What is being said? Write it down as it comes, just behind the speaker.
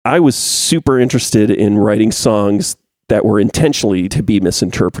I was super interested in writing songs that were intentionally to be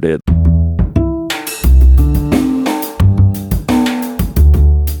misinterpreted.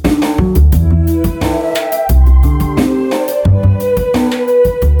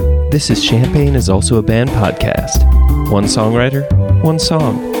 This is Champaign is Also a Band podcast. One songwriter, one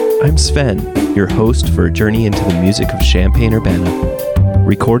song. I'm Sven, your host for a journey into the music of Champaign-Urbana.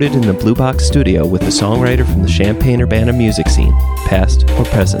 Recorded in the Blue Box studio with a songwriter from the Champaign-Urbana music scene, past or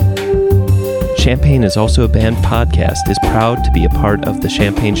present. Champaign is Also a Band podcast is proud to be a part of the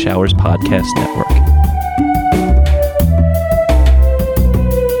Champaign Showers Podcast Network.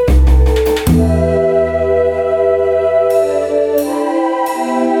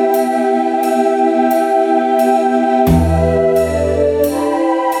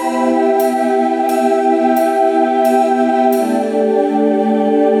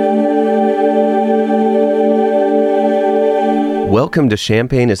 Welcome to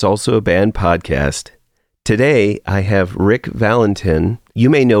Champaign is Also a Band podcast. Today, I have Rick Valentin. You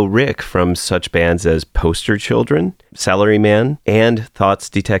may know Rick from such bands as Poster Children, Salaryman, and Thoughts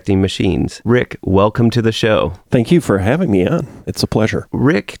Detecting Machines. Rick, welcome to the show. Thank you for having me on. It's a pleasure.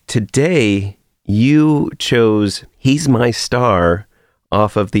 Rick, today you chose He's My Star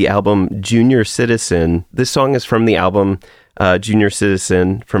off of the album Junior Citizen. This song is from the album Junior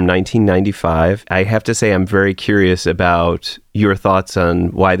Citizen from 1995. I have to say I'm very curious about your thoughts on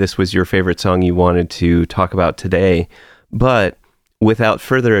why this was your favorite song you wanted to talk about today. But without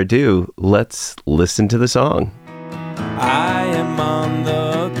further ado, let's listen to the song. I am on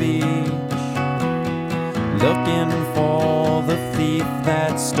the beach, looking for the thief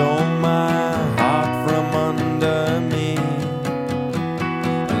that stole my heart from under me.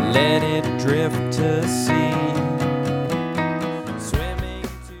 Let it drift to sea.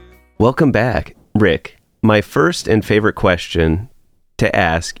 Welcome back, Rick. My first and favorite question to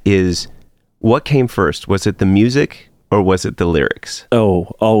ask is, what came first? Was it the music or was it the lyrics? Oh,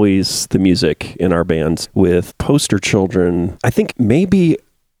 always the music in our bands. With Poster Children, I think maybe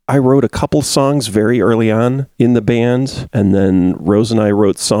I wrote a couple songs very early on in the band, and then Rose and I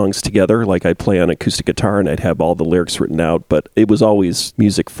wrote songs together. Like I'd play on acoustic guitar and I'd have all the lyrics written out, but it was always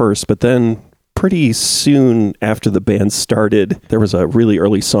music first. But then pretty soon after the band started, there was a really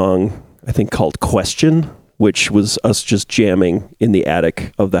early song, I think called Question, which was us just jamming in the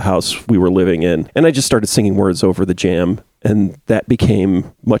attic of the house we were living in. And I just started singing words over the jam, and that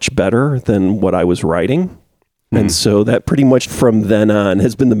became much better than what I was writing. And so that pretty much from then on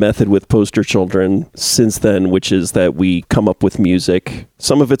has been the method with Poster Children since then, which is that we come up with music.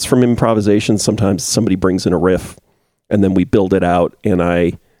 Some of it's from improvisation. Sometimes somebody brings in a riff, and then we build it out, and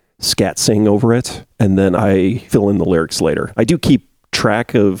I scat sing over it, and then I fill in the lyrics later. I do keep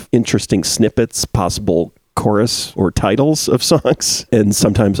track of interesting snippets, possible chorus or titles of songs, and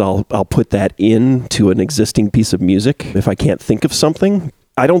sometimes I'll put that into an existing piece of music if I can't think of something.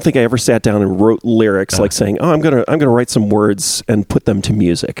 I don't think I ever sat down and wrote lyrics like saying, "Oh, I'm gonna write some words and put them to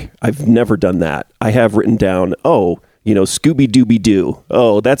music." I've never done that. I have written down, Scooby Dooby Doo.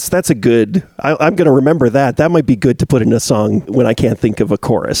 Oh, that's a good, I'm going to remember that. That might be good to put in a song when I can't think of a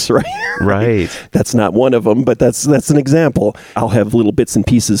chorus, right? Right. That's not one of them, but that's an example. I'll have little bits and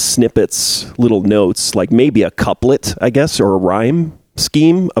pieces, snippets, little notes, like maybe a couplet, I guess, or a rhyme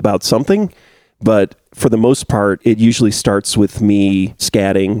scheme about something. But for the most part, it usually starts with me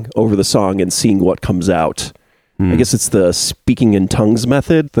scatting over the song and seeing what comes out. I guess it's the speaking in tongues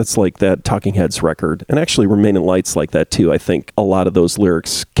method. That's like that Talking Heads record. And actually Remain in Light's like that too. I think a lot of those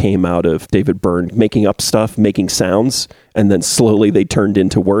lyrics came out of David Byrne making up stuff, making sounds, and then slowly they turned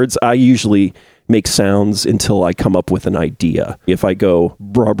into words. I usually make sounds until I come up with an idea. If I go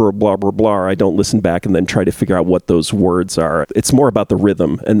blah, blah, blah, blah, blah, I don't listen back and then try to figure out what those words are. It's more about the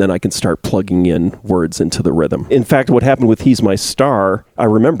rhythm, and then I can start plugging in words into the rhythm. In fact, what happened with He's My Star, I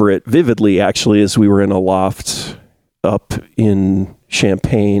remember it vividly, actually, as we were in a loft up in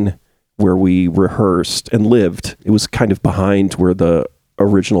Champaign where we rehearsed and lived. It was kind of behind where the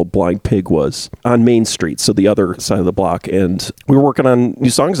original Blind Pig was, on Main Street, so the other side of the block. And we were working on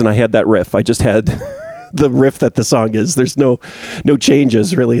new songs, and I had that riff. I just had the riff that the song is. There's no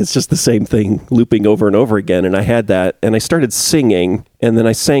changes, really. It's just the same thing looping over and over again. And I had that, and I started singing, and then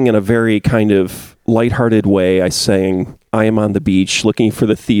I sang in a very kind of lighthearted way. I sang, "I am on the beach looking for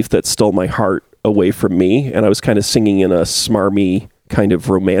the thief that stole my heart away from me." And I was kind of singing in a smarmy kind of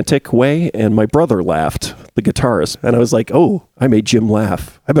romantic way, and my brother laughed, the guitarist, and I was like, oh, I made Jim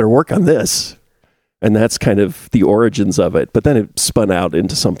laugh. I better work on this. And that's kind of the origins of it. But then it spun out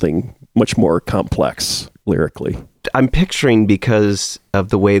into something much more complex lyrically. I'm picturing, because of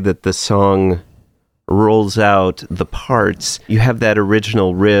the way that the song rolls out the parts, you have that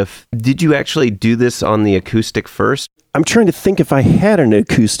original riff. Did you actually do this on the acoustic first? I'm trying to think if I had an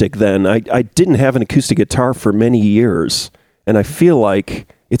acoustic then. I didn't have an acoustic guitar for many years, and I feel like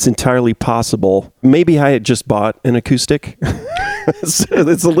it's entirely possible. Maybe I had just bought an acoustic. So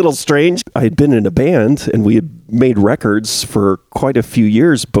it's a little strange. I had been in a band, and we had made records for quite a few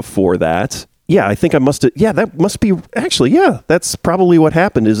years before that. Yeah, I think I must have... Yeah, that must be... Actually, yeah, that's probably what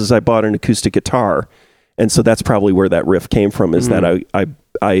happened is I bought an acoustic guitar, and so that's probably where that riff came from, is that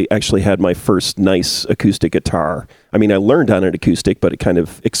I actually had my first nice acoustic guitar. I mean, I learned on an acoustic, but it kind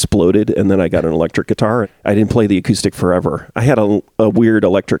of exploded, and then I got an electric guitar. I didn't play the acoustic forever. I had a weird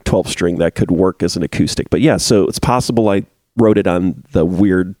electric 12-string that could work as an acoustic. But yeah, so it's possible I wrote it on the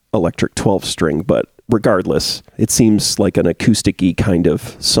weird electric 12-string, but regardless, it seems like an acoustic-y kind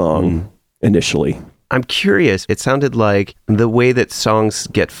of song initially. I'm curious. It sounded like the way that songs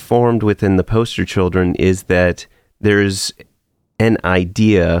get formed within the Poster Children is that there's an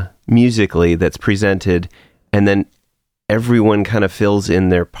idea musically that's presented, and then everyone kind of fills in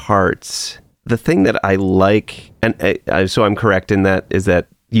their parts. The thing that I like, and so I'm correct in that, is that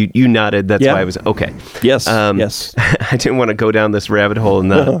you nodded. That's why I was okay. Yes. Yes. I didn't want to go down this rabbit hole and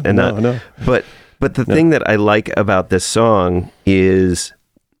not. No. But the thing that I like about this song is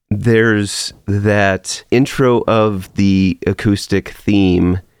there's that intro of the acoustic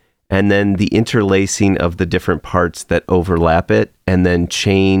theme, and then the interlacing of the different parts that overlap it and then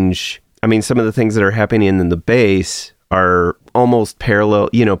change. I mean, some of the things that are happening in the bass are almost parallel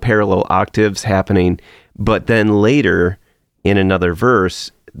octaves happening. But then later in another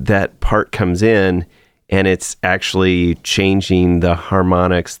verse, that part comes in and it's actually changing the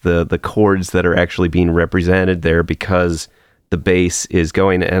harmonics, the chords that are actually being represented there because the bass is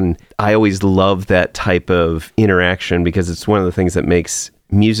going. And I always love that type of interaction because it's one of the things that makes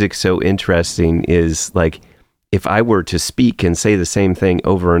music so interesting. Is like, if I were to speak and say the same thing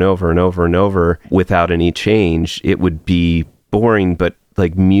over and over and over and over without any change, it would be boring. But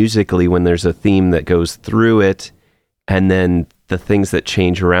like musically, when there's a theme that goes through it and then the things that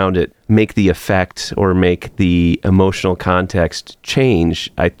change around it make the effect or make the emotional context change,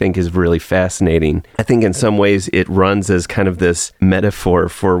 I think is really fascinating. I think in some ways it runs as kind of this metaphor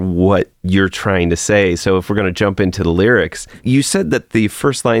for what you're trying to say. So if we're going to jump into the lyrics, you said that the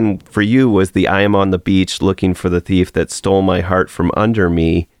first line for you was the "I am on the beach looking for the thief that stole my heart from under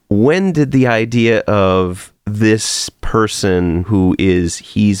me." When did the idea of this person who is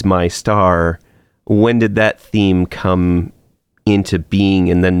 "he's my star," when did that theme come into being,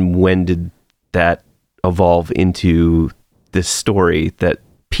 and then when did that evolve into this story that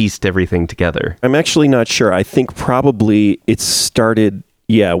pieced everything together? I'm actually not sure. I think probably it started,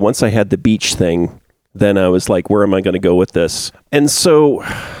 once I had the beach thing, then I was like, where am I going to go with this? And so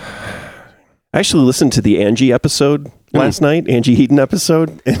I actually listened to the Angie episode last night, Angie Heaton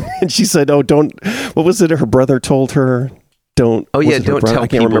episode, and she said, what was it her brother told her? Don't tell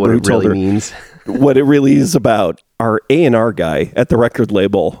people what it really means. What it really is about. Our A&R guy at the record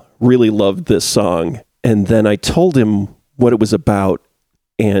label really loved this song. And then I told him what it was about,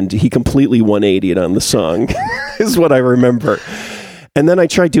 and he completely 180'd on the song, is what I remember. And then I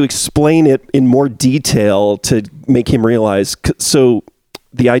tried to explain it in more detail to make him realize. So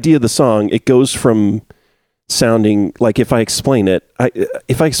the idea of the song, it goes from sounding like, if I explain it,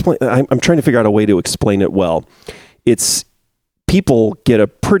 I'm trying to figure out a way to explain it well. It's people get a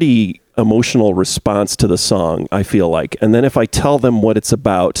pretty emotional response to the song, I feel like. And then if I tell them what it's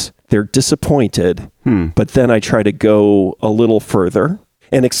about, they're disappointed. But then I try to go a little further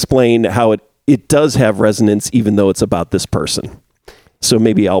and explain how it does have resonance, even though it's about this person. So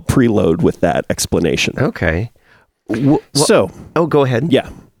maybe I'll preload with that explanation. Okay. Go ahead. Yeah.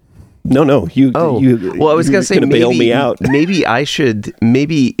 No. You. Well, I was going to say, maybe bail me out.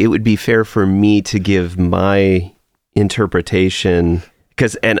 Maybe it would be fair for me to give my interpretation,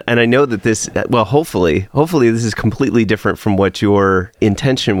 because and I know that this, well, hopefully this is completely different from what your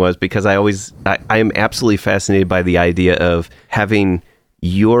intention was, because I am absolutely fascinated by the idea of having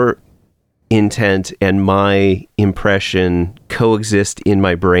your intent and my impression coexist in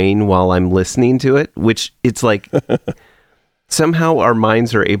my brain while I'm listening to it, which it's like somehow our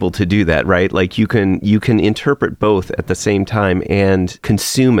minds are able to do that, right? Like you can interpret both at the same time and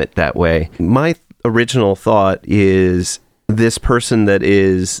consume it that way. My original thought is this person that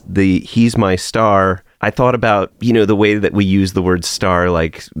is he's my star. I thought about, the way that we use the word star,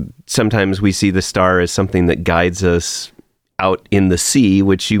 like sometimes we see the star as something that guides us out in the sea,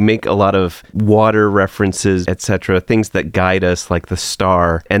 which you make a lot of water references, etc., things that guide us, like the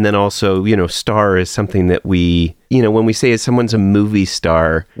star. And then also, star is something that we, when we say someone's a movie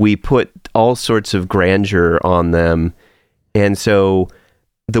star, we put all sorts of grandeur on them. And so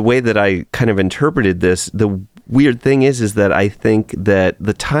the way that I kind of interpreted this, the weird thing is that I think that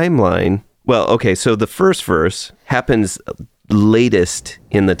the timeline, well, okay, so the first verse happens latest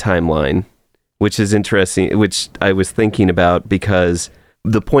in the timeline, which is interesting, which I was thinking about because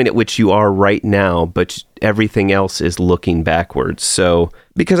the point at which you are right now, but everything else is looking backwards. So,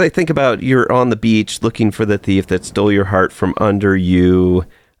 because I think about you're on the beach looking for the thief that stole your heart from under you,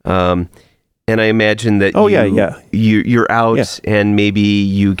 and I imagine that you're out and maybe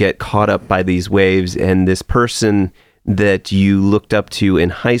you get caught up by these waves, and this person that you looked up to in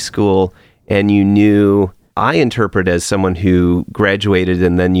high school and you knew, I interpret as someone who graduated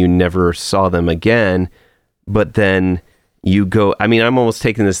and then you never saw them again, but then you go, I mean, I'm almost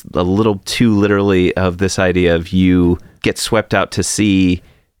taking this a little too literally of this idea of you get swept out to sea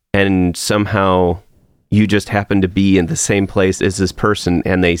and somehow you just happen to be in the same place as this person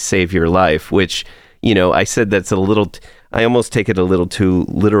and they save your life, which, I said that's a little, I almost take it a little too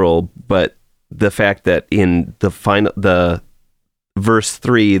literal, but the fact that in the verse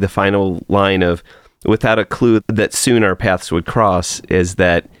 3, the final line of, without a clue that soon our paths would cross, is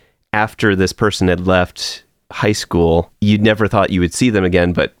that after this person had left high school, you never thought you would see them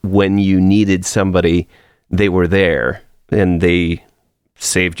again, but when you needed somebody, they were there and they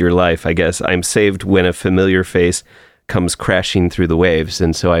saved your life, I guess. I'm saved when a familiar face comes crashing through the waves.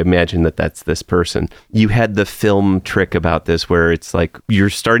 And so I imagine that that's this person. You had the film trick about this where it's like you're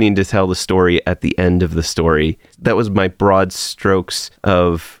starting to tell the story at the end of the story. That was my broad strokes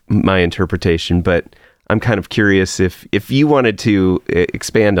of my interpretation, but I'm kind of curious if you wanted to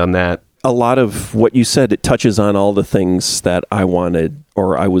expand on that. A lot of what you said, it touches on all the things that I wanted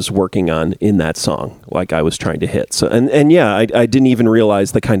or I was working on in that song, like I was trying to hit. So, and yeah, I didn't even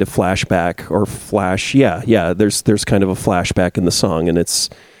realize the kind of flashback or flash. Yeah. There's kind of a flashback in the song, and it's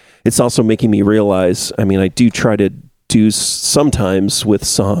also making me realize, I mean, I do try to do sometimes with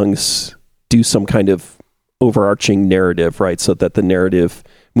songs, do some kind of overarching narrative, right? So that the narrative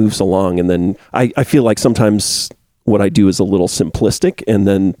moves along. And then I feel like sometimes what I do is a little simplistic, and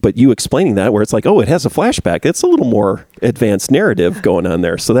then, but you explaining that where it's like, oh, it has a flashback. It's a little more advanced narrative going on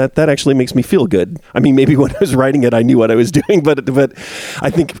there. So that actually makes me feel good. I mean, maybe when I was writing it, I knew what I was doing, but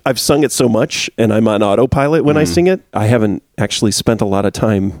I think I've sung it so much and I'm on autopilot when I sing it. I haven't actually spent a lot of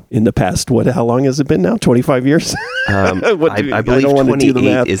time in the past. How long has it been now? 25 years? I believe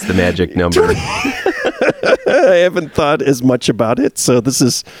 28 is the magic number. I haven't thought as much about it. So this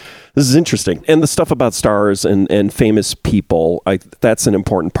is interesting. And the stuff about stars and famous people, that's an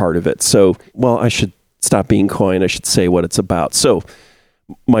important part of it. So, well, I should stop being coy and I should say what it's about. So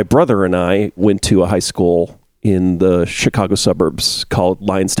my brother and I went to a high school in the Chicago suburbs called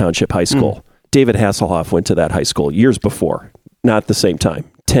Lyons Township High School. David Hasselhoff went to that high school years before, not the same time,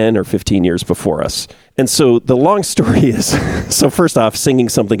 10 or 15 years before us. And so the long story is, so first off, singing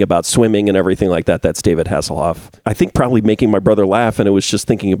something about swimming and everything like that, that's David Hasselhoff. I think probably making my brother laugh, and it was just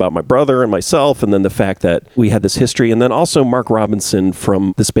thinking about my brother and myself, and then the fact that we had this history. And then also Mark Robinson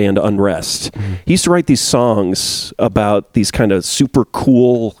from this band Unrest. He used to write these songs about these kind of super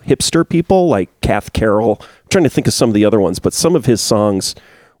cool hipster people like Kath Carroll. I'm trying to think of some of the other ones, but some of his songs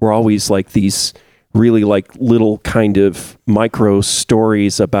were always like these really like little kind of micro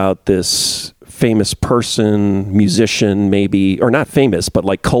stories about this famous person, musician maybe, or not famous, but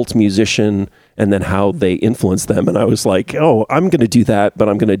like cult musician, and then how they influence them. And I was like, oh, I'm going to do that, but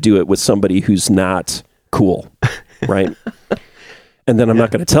I'm going to do it with somebody who's not cool, right? And then I'm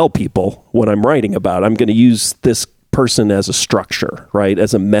not going to tell people what I'm writing about. I'm going to use this person as a structure, right?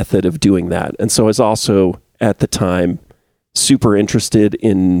 As a method of doing that. And so I was also, at the time, super interested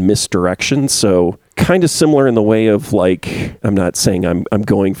in misdirection. So kind of similar in the way of like, I'm not saying I'm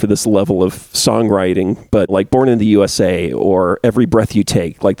going for this level of songwriting, but like Born in the USA or Every Breath You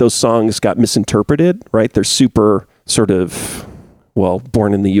Take, like those songs got misinterpreted, right? They're super sort of, well,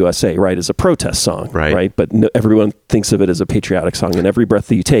 Born in the USA, right, is a protest song, right? But everyone thinks of it as a patriotic song, and Every Breath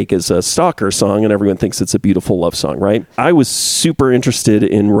That You Take is a stalker song, and everyone thinks it's a beautiful love song, right? I was super interested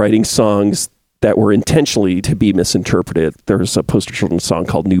in writing songs that were intentionally to be misinterpreted. There's a Poster Children song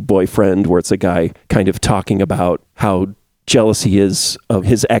called New Boyfriend, where it's a guy kind of talking about how jealous he is of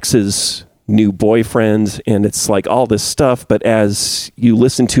his ex's new boyfriend, and it's like all this stuff, but as you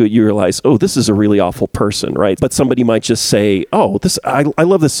listen to it, you realize, oh, this is a really awful person, right? But somebody might just say, oh, I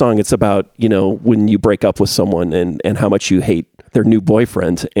love this song. It's about, when you break up with someone and how much you hate their new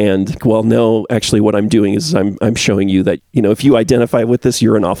boyfriend. And well, no, actually what I'm doing is I'm showing you that, if you identify with this,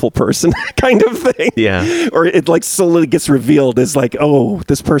 you're an awful person kind of thing. Yeah. Or it like slowly gets revealed as like, oh,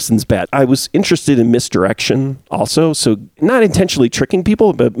 this person's bad. I was interested in misdirection also. So not intentionally tricking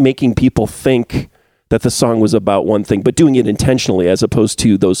people, but making people think that the song was about one thing, but doing it intentionally as opposed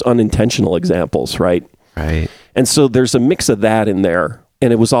to those unintentional examples, right? Right. And so there's a mix of that in there.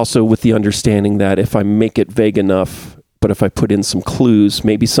 And it was also with the understanding that if I make it vague enough, but if I put in some clues,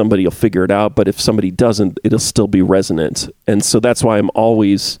 maybe somebody will figure it out. But if somebody doesn't, it'll still be resonant. And so that's why I'm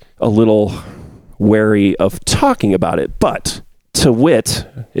always a little wary of talking about it. But to wit,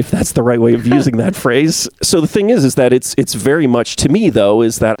 if that's the right way of using that phrase. So the thing is that it's very much, to me though,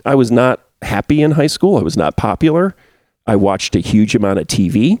 is that I was not happy in high school. I was not popular. I watched a huge amount of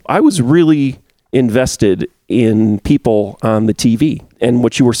TV. I was really invested in people on the TV. And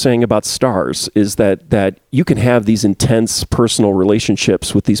what you were saying about stars is that you can have these intense personal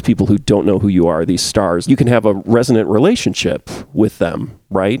relationships with these people who don't know who you are, these stars. You can have a resonant relationship with them,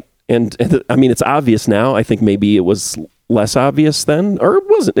 right? And I mean, it's obvious now. I think maybe it was less obvious then, or it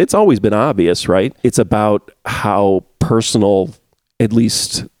wasn't. It's always been obvious, right? It's about how personal at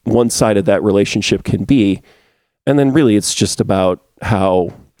least one side of that relationship can be. And then really it's just about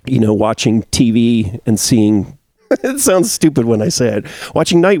how, watching TV and seeing, it sounds stupid when I say it,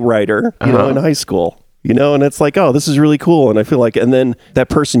 watching Knight Rider, in high school, and it's like, oh, this is really cool. And I feel like, and then that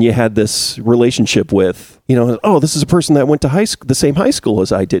person you had this relationship with, oh, this is a person that went to the same high school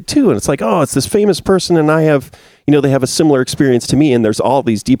as I did too. And it's like, oh, it's this famous person and I have, they have a similar experience to me and there's all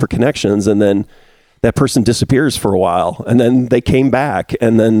these deeper connections. And then that person disappears for a while and then they came back.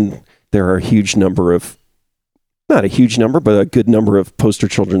 And then there are a huge number of, not a huge number, but a good number of poster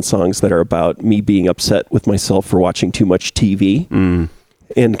children songs that are about me being upset with myself for watching too much TV.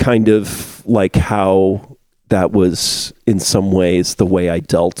 And kind of like how that was in some ways the way I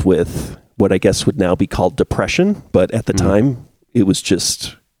dealt with what I guess would now be called depression. But at the time, it was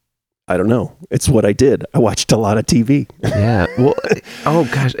just, I don't know. It's what I did. I watched a lot of TV. Yeah. Well, oh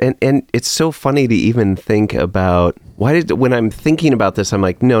gosh. And it's so funny to even think about when I'm thinking about this, I'm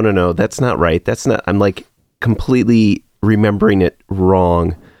like, no, that's not right. That's not, I'm like completely remembering it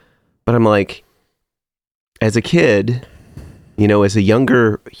wrong. But I'm like, as a kid, as a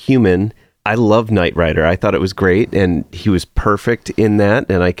younger human, I loved Knight Rider. I thought it was great, and he was perfect in that,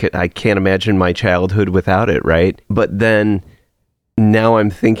 and I can't imagine my childhood without it, right? But then now I'm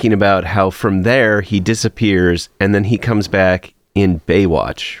thinking about how from there he disappears, and then he comes back in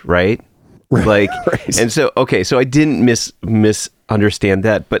Baywatch, right? Like, right. And so, okay, so I didn't misunderstand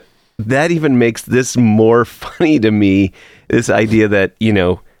that, but that even makes this more funny to me, this idea that,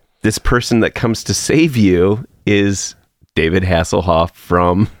 this person that comes to save you is David Hasselhoff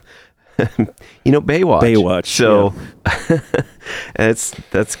from, Baywatch. Baywatch. So yeah.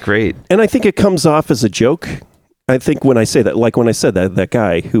 that's great. And I think it comes off as a joke. I think when I say that, like when I said that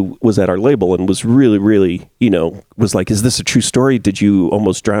guy who was at our label and was really, really, was like, is this a true story? Did you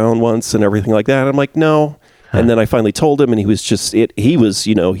almost drown once and everything like that? I'm like, no. And then I finally told him, and he was just, he was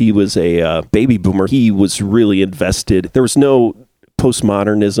a baby boomer. He was really invested. There was no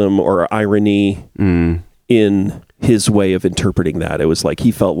postmodernism or irony in his way of interpreting that. It was like,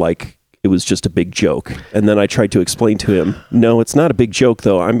 he felt like it was just a big joke. And then I tried to explain to him, no, it's not a big joke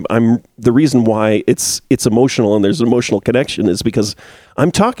though. I'm the reason why it's emotional and there's an emotional connection is because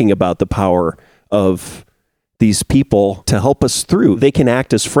I'm talking about the power of these people to help us through. They can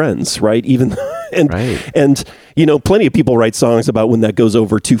act as friends, right? And plenty of people write songs about when that goes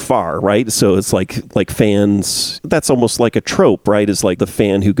over too far, right? So it's like fans, that's almost like a trope, right? Is like the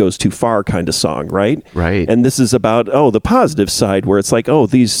fan who goes too far kind of song, right? Right. And this is about, the positive side where it's like,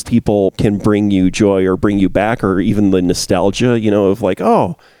 these people can bring you joy or bring you back, or even the nostalgia, of like,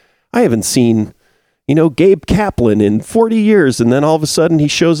 I haven't seen Gabe Kaplan in 40 years. And then all of a sudden he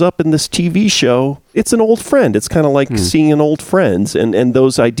shows up in this TV show. It's an old friend. It's kind of like seeing an old friend. And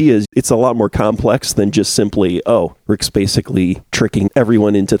those ideas, it's a lot more complex than just simply, Rick's basically tricking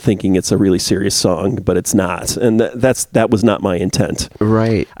everyone into thinking it's a really serious song, but it's not. And that was not my intent.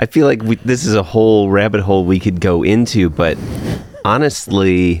 Right. I feel like this is a whole rabbit hole we could go into, but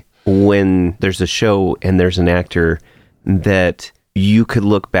honestly, when there's a show and there's an actor that you could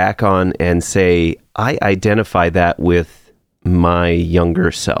look back on and say, I identify that with my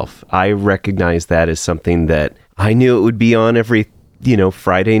younger self. I recognize that as something that I knew it would be on every,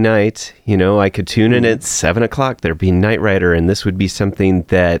 Friday night. I could tune in at 7:00. There'd be Knight Rider, and this would be something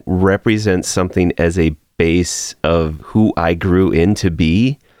that represents something as a base of who I grew into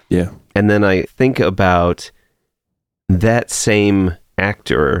be. Yeah. And then I think about that same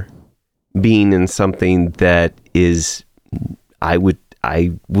actor being in something that is I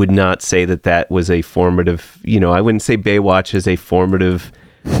would not say that was a formative, I wouldn't say Baywatch is a formative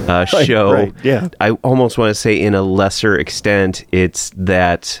show. Right, yeah. I almost want to say in a lesser extent, it's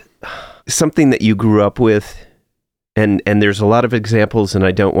that something that you grew up with, and there's a lot of examples, and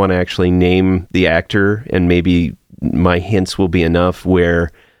I don't want to actually name the actor, and maybe my hints will be enough,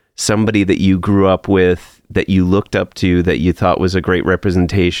 where somebody that you grew up with, that you looked up to, that you thought was a great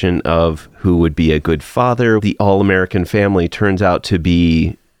representation of who would be a good father, the all-American family, turns out to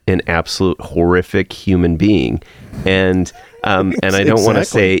be an absolute horrific human being. And I don't want to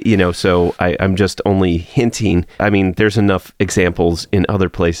say, so I'm just only hinting. I mean, there's enough examples in other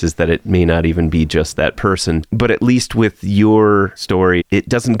places that it may not even be just that person. But at least with your story, it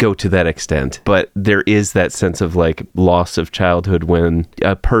doesn't go to that extent. But there is that sense of like loss of childhood when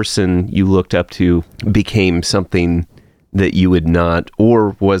a person you looked up to became something that you would not,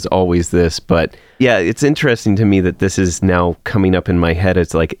 or was always this. But yeah, it's interesting to me that this is now coming up in my head.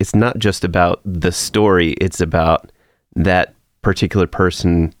 It's like, it's not just about the story, it's about that particular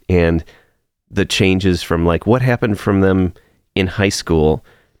person and the changes from like what happened from them in high school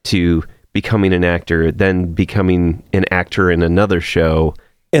to becoming an actor, then becoming an actor in another show.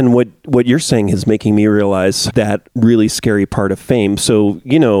 And what you're saying is making me realize that really scary part of fame. So,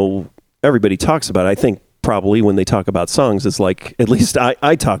 everybody talks about it. I think probably when they talk about songs, it's like, at least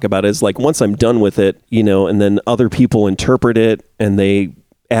I talk about it as like, once I'm done with it, and then other people interpret it and they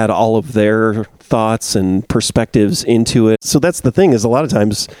add all of their thoughts and perspectives into it. So that's the thing, is a lot of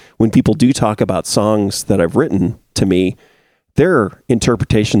times when people do talk about songs that I've written to me, their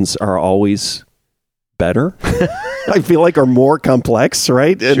interpretations are always better. I feel like are more complex,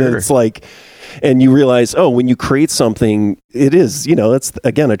 right? And Sure. it's like, and you realize, when you create something, it is, that's,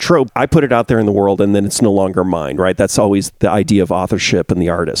 again, a trope. I put it out there in the world and then it's no longer mine, right? That's always the idea of authorship and the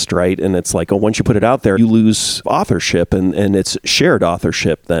artist, right? And it's like, once you put it out there, you lose authorship and it's shared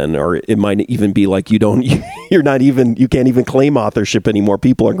authorship then, or it might even be like you can't even claim authorship anymore.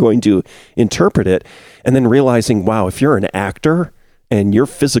 People are going to interpret it. And then realizing, wow, if you're an actor and your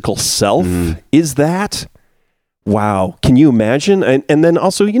physical self is that, wow, can you imagine? And then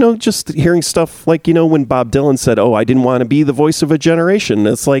also, just hearing stuff like, when Bob Dylan said, I didn't want to be the voice of a generation.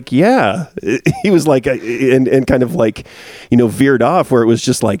 It's like, yeah, he was like, and kind of like, veered off where it was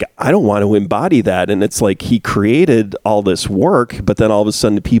just like, I don't want to embody that. And it's like, he created all this work, but then all of a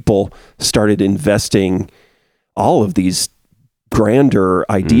sudden people started investing all of these grander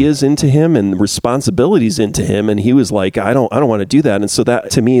ideas into him and responsibilities into him, and he was like, I don't want to do that. And so that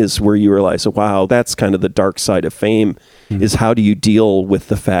to me is where you realize, wow, that's kind of the dark side of fame, is how do you deal with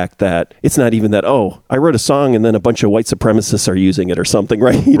the fact that it's not even that, I wrote a song and then a bunch of white supremacists are using it or something,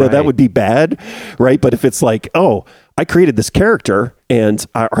 right? That would be bad, right? But if it's like, I created this character and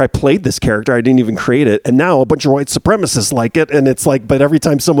I played this character, I didn't even create it, and now a bunch of white supremacists like it, and it's like, but every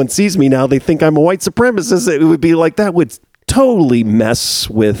time someone sees me now, they think I'm a white supremacist. It would be like, that would totally mess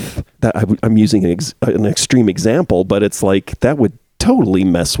with that. I'm using an extreme example, but it's like that would totally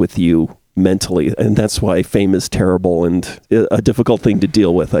mess with you mentally. And that's why fame is terrible and a difficult thing to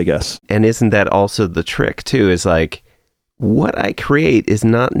deal with, I guess. And isn't that also the trick too, is like, what I create is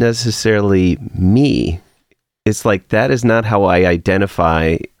not necessarily me. It's like, that is not how I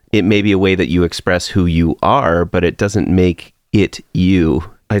identify. It may be a way that you express who you are, but it doesn't make it you.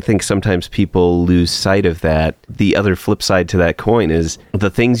 I think sometimes people lose sight of that. The other flip side to that coin is the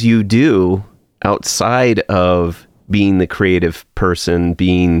things you do outside of being the creative person,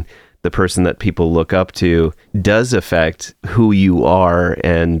 being the person that people look up to, does affect who you are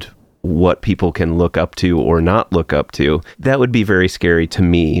and what people can look up to or not look up to. That would be very scary to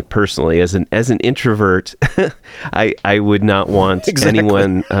me personally. As an introvert, I would not want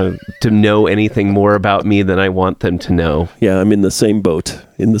anyone to know anything more about me than I want them to know. Yeah, I'm in the same boat.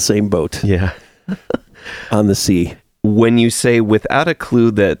 Yeah. On the sea. When you say without a clue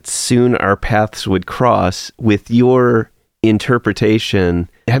that soon our paths would cross, with your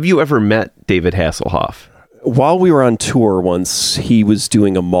interpretation, have you ever met David Hasselhoff? While we were on tour once, he was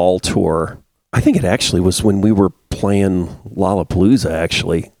doing a mall tour. I think it actually was when we were playing Lollapalooza,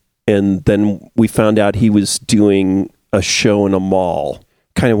 actually. And then we found out he was doing a show in a mall.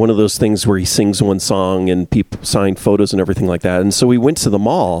 Kind of one of those things where he sings one song and people sign photos and everything like that. And so we went to the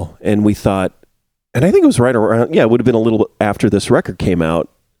mall and we thought, and I think it was right around, it would have been a little after this record came out,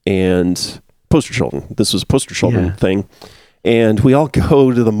 and Poster Children. This was a Poster Children thing. And we all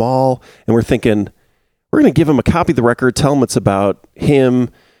go to the mall and we're thinking, we're going to give him a copy of the record, tell him it's about him.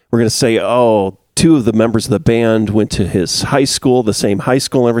 We're going to say, two of the members of the band went to his high school, the same high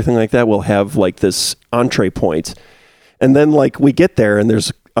school and everything like that. We'll have like this entree point. And then like we get there and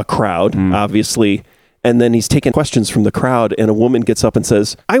there's a crowd, obviously. And then he's taking questions from the crowd, and a woman gets up and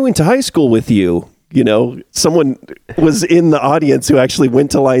says, I went to high school with you. You know, someone was in the audience who actually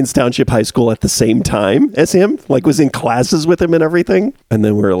went to Lyons Township High School at the same time as him, like was in classes with him and everything. And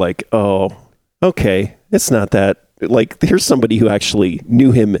then we're like, oh, okay, it's not that. Like, here's somebody who actually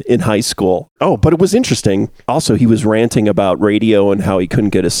knew him in high school. Oh, but it was interesting. Also, he was ranting about radio and how he couldn't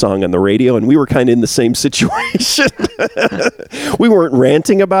get his song on the radio, and we were kind of in the same situation. We weren't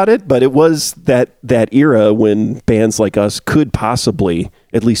ranting about it, but it was that era when bands like us could possibly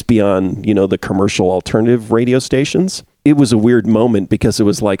at least be on, you know, the commercial alternative radio stations. It was a weird moment because it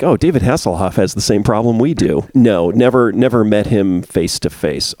was like, oh, David Hasselhoff has the same problem we do. No, never met him face to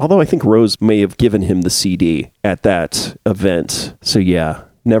face. Although I think Rose may have given him the CD at that event. So yeah,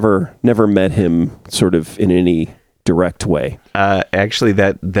 never met him sort of in any direct way. Actually,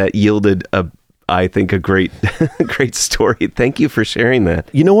 that yielded I think a great great story. Thank you for sharing that.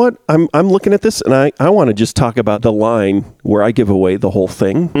 You know what? I'm looking at this and I want to just talk about the line where I give away the whole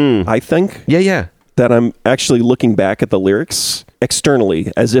thing. I think. Yeah. That I'm actually looking back at the lyrics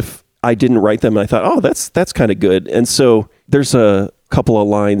externally as if I didn't write them. And I thought, oh, that's kind of good. And so there's a couple of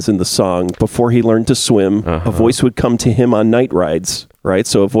lines in the song. Before he learned to swim, a voice would come to him on night rides, right?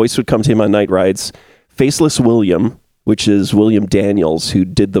 So a voice would come to him on night rides. Faceless William, which is William Daniels, who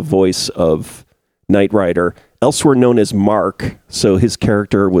did the voice of Knight Rider, elsewhere known as Mark. So his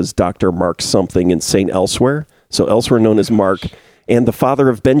character was Dr. Mark something in St. Elsewhere. So elsewhere known as Mark. And the father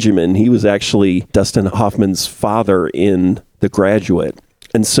of Benjamin, he was actually Dustin Hoffman's father in The Graduate.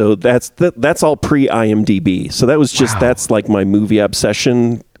 And so that's all pre-IMDb. So that was just, that's like my movie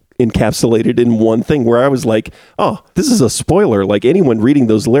obsession encapsulated in one thing where I was like, oh, this is a spoiler. Like anyone reading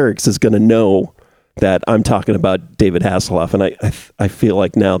those lyrics is going to know that I'm talking about David Hasselhoff. And I feel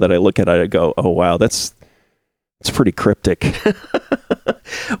like now that I look at it, I go, oh, wow, it's pretty cryptic.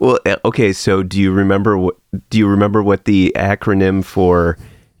 Well, okay. So, do you remember what the acronym for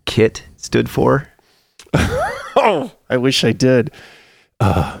KIT stood for? Oh, I wish I did.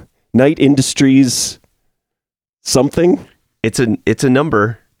 Knight Industries something. It's a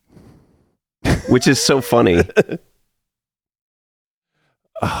number, which is so funny.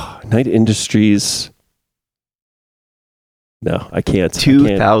 Knight Industries. No, I can't.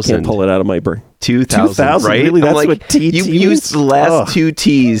 2000. Can't pull it out of my brain. 2000, right? Really? That's like, what TT you used the last two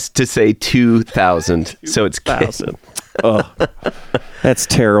T's to say 2000. So it's 2000. Oh, that's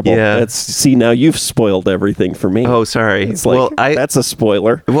terrible. Yeah. See, now you've spoiled everything for me. Oh, sorry. It's like, that's a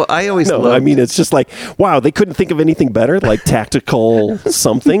spoiler. Well, I always I mean, it's just like, wow, they couldn't think of anything better, like tactical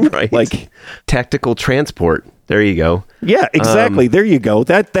something. Right. Like tactical transport. There you go. Yeah, exactly. There you go.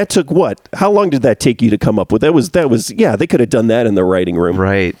 That took what? How long did that take you to come up with? That was yeah, they could have done that in the writing room.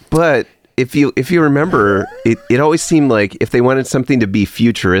 Right. But if you remember, it always seemed like if they wanted something to be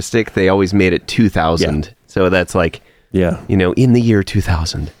futuristic, they always made it 2000. Yeah. So that's like, yeah, you know, in the year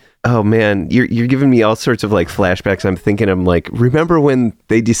 2000. Oh man, you're giving me all sorts of like flashbacks. I'm like, remember when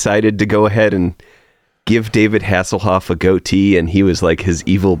they decided to go ahead and give David Hasselhoff a goatee and he was like his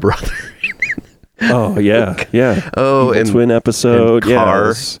evil brother? Oh yeah. Oh, and twin episode. And car.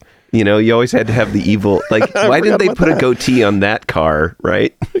 Yeah, you know, you always had to have the evil. Like, why didn't they put a goatee on that car?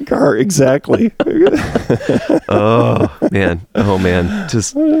 Right? Car, exactly. Oh man,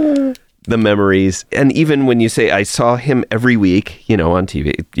 just the memories. And even when you say, I saw him every week, you know, on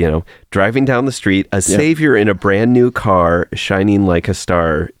TV, you know, driving down the street, a savior in a brand new car, shining like a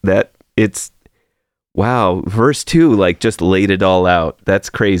star. It's. Wow, verse 2 like just laid it all out. That's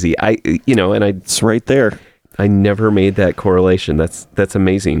crazy. It's right there. I never made that correlation. That's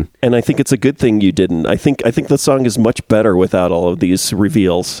amazing. And I think it's a good thing you didn't. I think the song is much better without all of these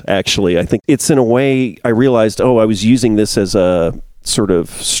reveals. Actually, I think it's in a way I realized, I was using this as a sort of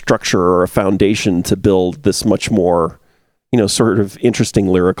structure or a foundation to build this much more, you know, sort of interesting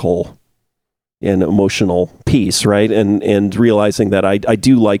lyrical and emotional piece, right? And realizing that I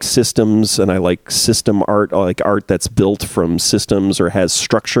do like systems and I like system art. I like art that's built from systems or has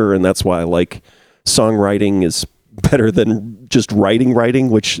structure, and that's why I like songwriting is better than just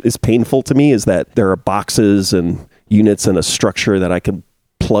writing, which is painful to me, is that there are boxes and units and a structure that I can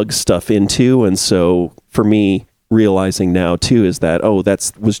plug stuff into. And so for me, realizing now too is that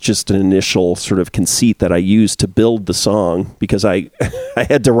that was just an initial sort of conceit that I used to build the song, because I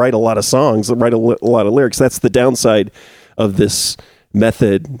had to write a lot of songs, write a lot of lyrics. That's the downside of this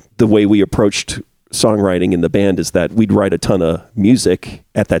method. The way we approached songwriting in the band is that we'd write a ton of music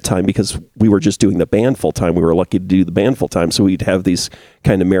at that time because we were just doing the band full time. We were lucky to do the band full time, so we'd have these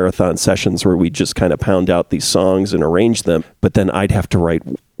kind of marathon sessions where we'd just kind of pound out these songs and arrange them, but then I'd have to write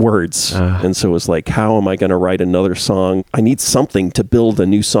words. And so it was like, how am I going to write another song? I need something to build a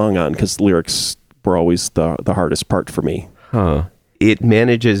new song on, because lyrics were always the hardest part for me. Huh. It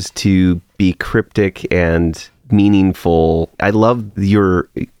manages to be cryptic and meaningful. I love your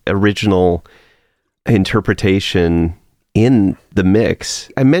original interpretation in the mix.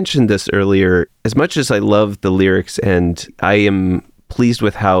 I mentioned this earlier. As much as I love the lyrics and I am pleased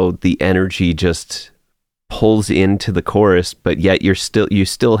with how the energy just pulls into the chorus, but yet you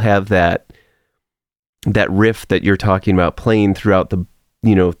still have that riff that you're talking about playing throughout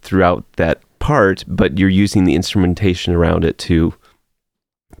that part, but you're using the instrumentation around it to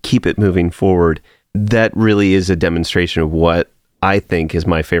keep it moving forward. That really is a demonstration of what I think is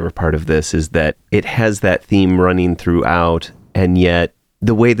my favorite part of this, is that it has that theme running throughout, and yet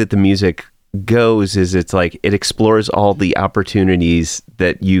the way that the music goes is it's like it explores all the opportunities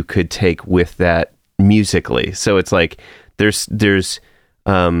that you could take with that musically. So it's like there's the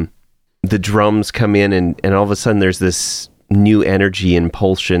drums come in and all of a sudden there's this new energy and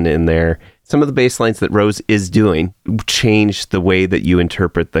impulsion in there. Some of the bass lines that Rose is doing change the way that you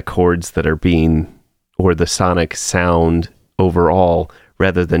interpret the chords that are being, or the sonic sound overall,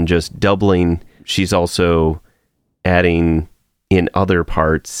 rather than just doubling. She's also adding in other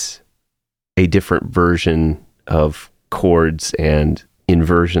parts a different version of chords and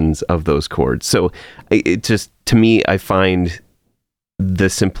inversions of those chords. So it just, to me, I find the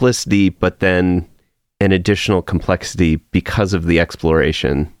simplicity, but then an additional complexity because of the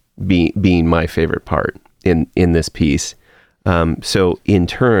exploration being my favorite part in this piece. So in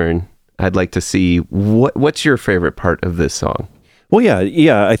turn, I'd like to see what's your favorite part of this song? Well,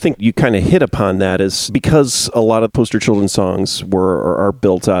 yeah. I think you kind of hit upon that, is because a lot of Poster Children songs are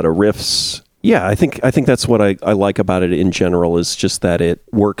built out of riffs. Yeah, I think that's what I like about it in general, is just that it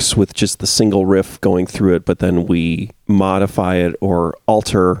works with just the single riff going through it, but then we modify it or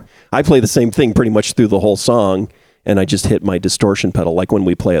alter. I play the same thing pretty much through the whole song, and I just hit my distortion pedal, like when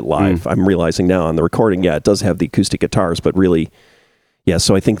we play it live. I'm realizing now on the recording, it does have the acoustic guitars, but really, yeah,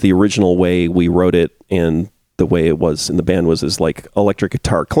 so I think the original way we wrote it and the way it was in the band is like electric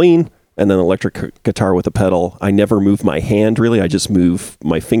guitar clean, and then electric guitar with a pedal. I never move my hand, really. I just move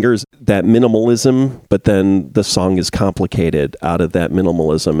my fingers. That minimalism, but then the song is complicated out of that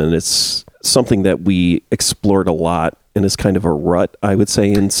minimalism, and it's something that we explored a lot, and it's kind of a rut, I would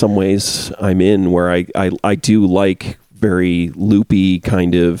say, in some ways I'm in, where I do like very loopy,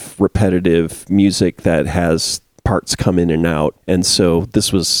 kind of repetitive music that has parts come in and out. And so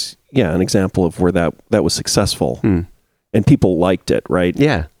this was, an example of where that was successful. And people liked it, right?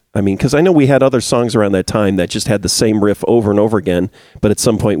 Yeah. I mean, because I know we had other songs around that time that just had the same riff over and over again, but at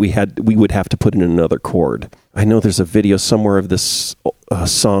some point we would have to put in another chord. I know there's a video somewhere of this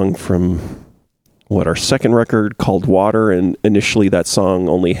song from our second record called Water, and initially that song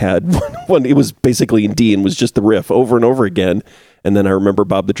only had one. It was basically in D and was just the riff over and over again. And then I remember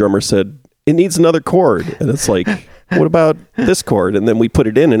Bob the drummer said, it needs another chord. And it's like, what about this chord? And then we put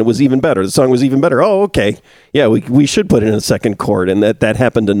it in, and it was even better. The song was even better. Oh, okay. Yeah, we should put in a second chord. And that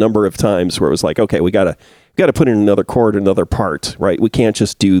happened a number of times where it was like, okay, we got to put in another chord, another part, right? We can't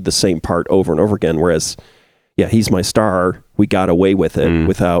just do the same part over and over again. Whereas, He's My Star, we got away with it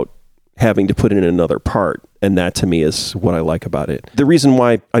without having to put in another part. And that, to me, is what I like about it. The reason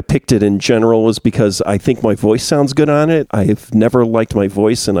why I picked it in general is because I think my voice sounds good on it. I've never liked my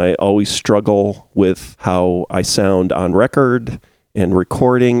voice, and I always struggle with how I sound on record and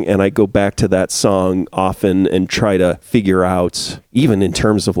recording. And I go back to that song often and try to figure out, even in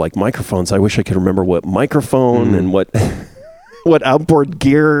terms of like microphones, I wish I could remember what microphone and what outboard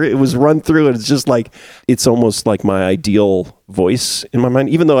gear it was run through. And it's just like, it's almost like my ideal voice in my mind,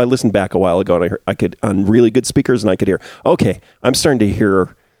 even though I listened back a while ago and I could, on really good speakers, and I could hear, okay, I'm starting to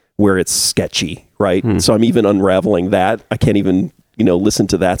hear where it's sketchy, right? So I'm even unraveling that. I can't even, listen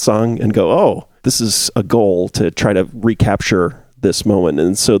to that song and go, oh, this is a goal to try to recapture this moment.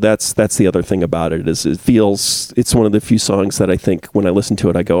 And so that's the other thing about it, is it's one of the few songs that I think when I listen to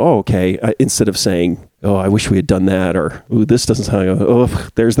it, I go, oh, okay. Instead of saying, oh, I wish we had done that, or, ooh, this doesn't sound, oh,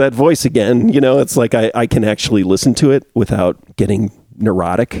 there's that voice again. It's like I can actually listen to it without getting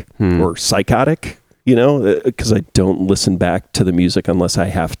neurotic or psychotic, because I don't listen back to the music unless I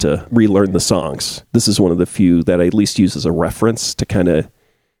have to relearn the songs. This is one of the few that I at least use as a reference to kind of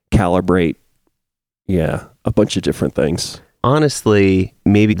calibrate, a bunch of different things. Honestly,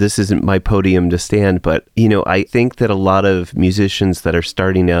 maybe this isn't my podium to stand, but, I think that a lot of musicians that are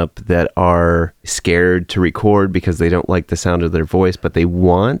starting up that are scared to record because they don't like the sound of their voice, but they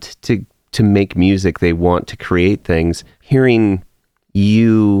want to make music, they want to create things. Hearing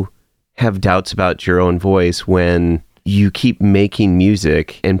you have doubts about your own voice when you keep making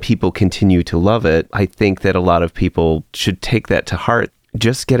music and people continue to love it, I think that a lot of people should take that to heart.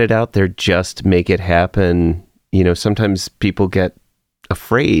 just get it out there, just make it happen. You know, sometimes people get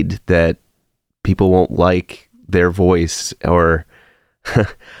afraid that people won't like their voice, or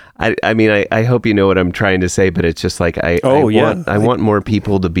I mean, I hope you know what I'm trying to say, but it's just like, I want more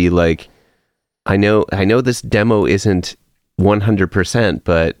people to be like, I know this demo isn't 100%,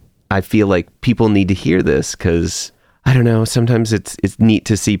 but I feel like people need to hear this, because I don't know, sometimes it's neat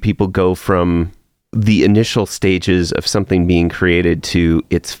to see people go from the initial stages of something being created to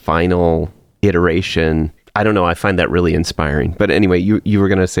its final iteration. I don't know, I find that really inspiring. But anyway, you were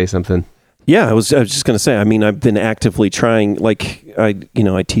going to say something. Yeah, I was just going to say, I mean, I've been actively trying, like, I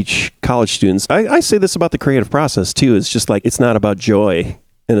teach college students. I say this about the creative process too. It's just like, it's not about joy.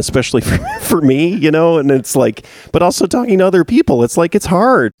 And especially for me, and it's like, but also talking to other people, it's like, it's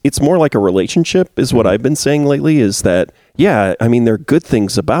hard. It's more like a relationship is what I've been saying lately, is that, yeah, I mean, there are good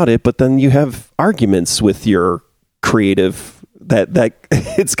things about it, but then you have arguments with your creative, that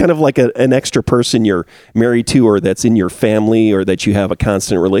it's kind of like an extra person you're married to, or that's in your family, or that you have a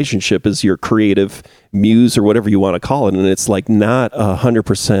constant relationship as your creative muse, or whatever you want to call it. And it's like not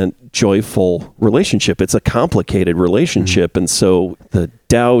 100% joyful relationship. It's a complicated relationship. And so the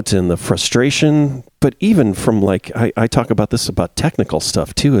doubt and the frustration, but even from like, I talk about this about technical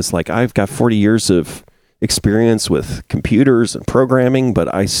stuff too. It's like, I've got 40 years of experience with computers and programming,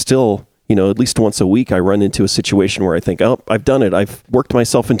 but I still, at least once a week, I run into a situation where I think, oh, I've done it. I've worked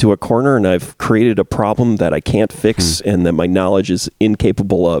myself into a corner and I've created a problem that I can't fix and that my knowledge is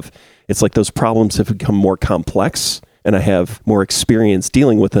incapable of. It's like those problems have become more complex and I have more experience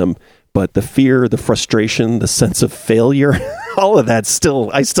dealing with them. But the fear, the frustration, the sense of failure, all of that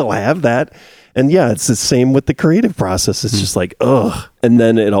I still have that. And yeah, it's the same with the creative process. It's just like, ugh. And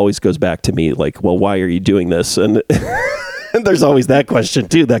then it always goes back to me like, well, why are you doing this? And there's always that question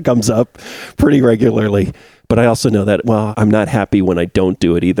too that comes up pretty regularly. But I also know that, well, I'm not happy when I don't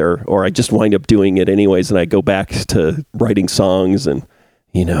do it either, or I just wind up doing it anyways, and I go back to writing songs, and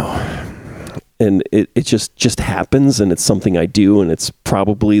and it just happens, and it's something I do, and it's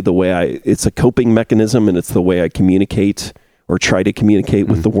probably the way it's a coping mechanism, and it's the way I communicate or try to communicate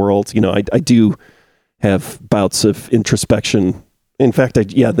with the world. I do have bouts of introspection. In fact,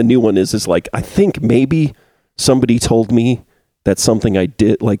 the new one is like, I think maybe somebody told me that something I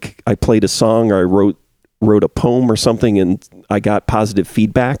did, like I played a song or I wrote a poem or something, and I got positive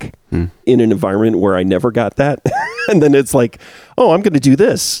feedback in an environment where I never got that. And then it's like, oh, I'm going to do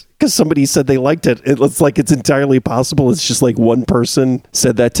this because somebody said they liked it. It's like, it's entirely possible. It's just like one person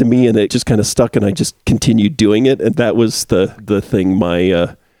said that to me and it just kind of stuck, and I just continued doing it. And that was the thing,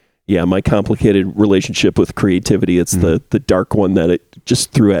 my complicated relationship with creativity. It's the dark one that it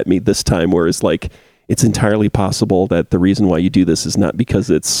just threw at me this time, where it's like, it's entirely possible that the reason why you do this is not because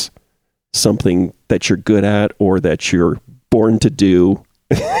it's something that you're good at or that you're born to do.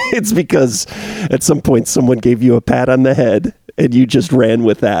 It's because at some point someone gave you a pat on the head and you just ran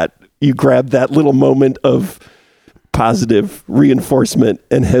with that. You grabbed that little moment of positive reinforcement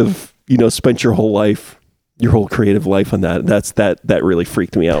and have, spent your whole life, your whole creative life on that. That really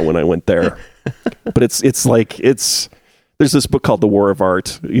freaked me out when I went there. But there's this book called The War of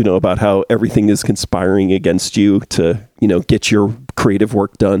Art, about how everything is conspiring against you to, get your creative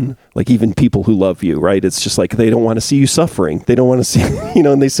work done. Like even people who love you, right? It's just like, they don't want to see you suffering. They don't want to see,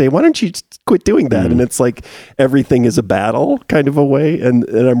 and they say, why don't you just quit doing that? And it's like, everything is a battle kind of a way. And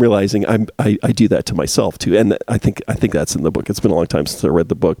I'm realizing I do that to myself too. And I think that's in the book. It's been a long time since I read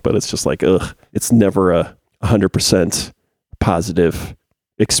the book, but it's just like, it's never a 100% positive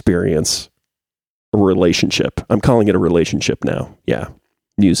experience. A relationship. I'm calling it a relationship now. Yeah.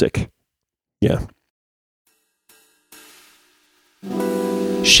 Music. Yeah.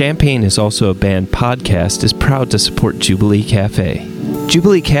 Champaign is also a band podcast is proud to support Jubilee Cafe.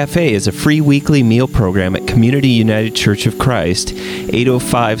 Jubilee Cafe is a free weekly meal program at Community United Church of Christ,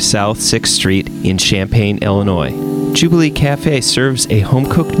 805 South 6th Street in Champaign, Illinois. Jubilee Cafe serves a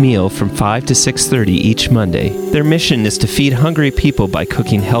home-cooked meal from 5 to 6:30 each Monday. Their mission is to feed hungry people by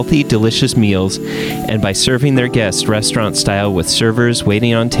cooking healthy, delicious meals and by serving their guests restaurant-style with servers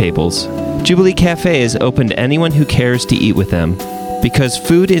waiting on tables. Jubilee Cafe is open to anyone who cares to eat with them. Because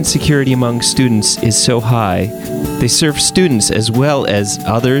food insecurity among students is so high, they serve students as well as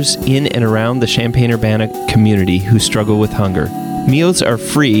others in and around the Champaign-Urbana community who struggle with hunger. Meals are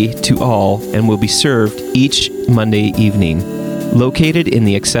free to all and will be served each Monday evening, located in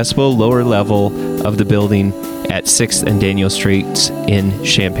the accessible lower level of the building at 6th and Daniel Streets in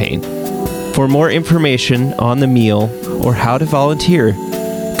Champaign. For more information on the meal or how to volunteer,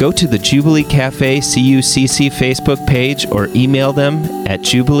 go to the Jubilee Cafe CUCC Facebook page or email them at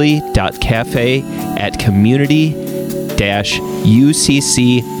jubilee.cafe@community-urbana.org.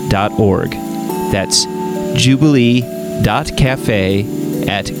 jubilee-ucc.org. That's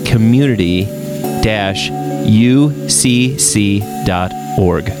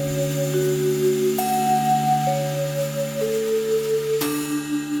jubilee.cafe@community-ucc.org.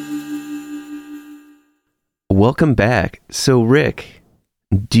 Welcome back. So, Rick,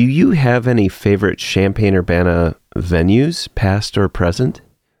 do you have any favorite Champaign-Urbana venues, past or present?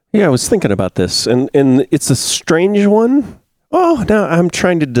 Yeah, I was thinking about this, and it's a strange one. Oh, now I'm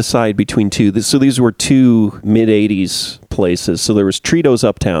trying to decide between two. So these were two mid-'80s places. So there was Tritos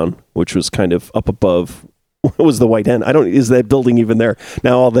Uptown, which was kind of up above. What was the White Hen? Is that building even there?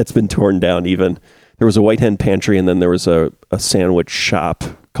 Now all that's been torn down even. There was a White Hen pantry, and then there was a sandwich shop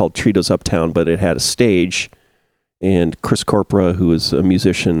called Tritos Uptown, but it had a stage. And Chris Corpora, who was a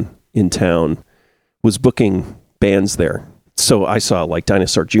musician in town, was booking bands there. So I saw like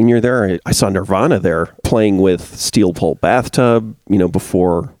Dinosaur Jr. there. I saw Nirvana there playing with Steel Pole Bathtub,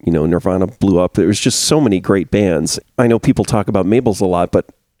 before, Nirvana blew up. There was just so many great bands. I know people talk about Mabel's a lot, but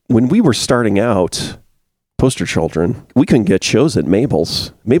when we were starting out, Poster Children, we couldn't get shows at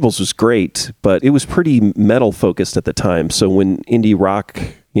Mabel's. Mabel's was great, but it was pretty metal focused at the time. So when indie rock,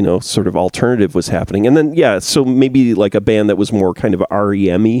 sort of alternative was happening. And then, so maybe like a band that was more kind of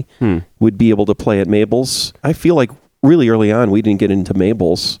REM-y would be able to play at Mabel's. I feel like really early on, we didn't get into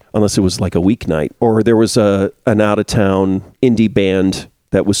Mabel's unless it was like a weeknight. Or there was an out-of-town indie band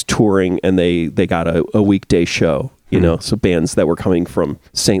that was touring, and they got a weekday show. So bands that were coming from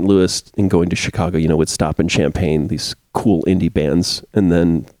St. Louis and going to Chicago, would stop in Champaign, these cool indie bands, and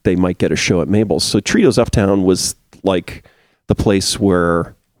then they might get a show at Mabel's. So Tritos Uptown was like the place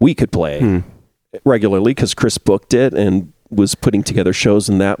where we could play regularly because Chris booked it and was putting together shows,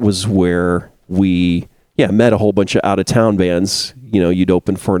 and that was where we met a whole bunch of out-of-town bands. You'd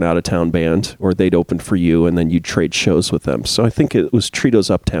open for an out-of-town band, or they'd open for you, and then you'd trade shows with them. So I think it was Tritos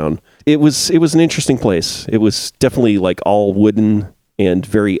Uptown. It was an interesting place. It was definitely like all wooden and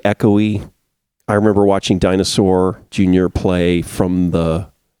very echoey. I remember watching Dinosaur Jr. play from the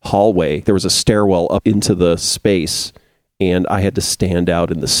hallway. There was a stairwell up into the space, and I had to stand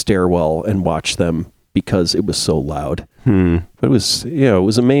out in the stairwell and watch them because it was so loud. But it was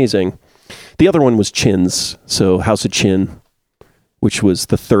amazing. The other one was Chin's, so House of Chin, which was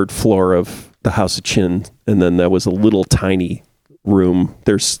the third floor of the House of Chin, and then that was a little tiny room.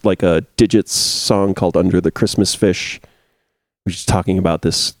 There's like a Digits song called Under the Christmas Fish, which is talking about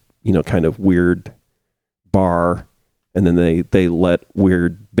this, kind of weird bar, and then they let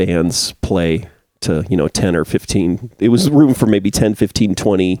weird bands play to, 10 or 15. It was room for maybe 10, 15,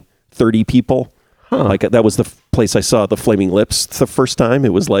 20, 30 people. Like that was the place I saw the Flaming Lips the first time.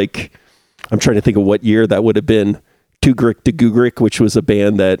 It was like, I'm trying to think of what year that would have been. Tugrik de Gugrik, which was a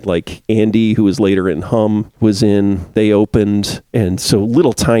band that like Andy, who was later in Hum, was in. They opened, and so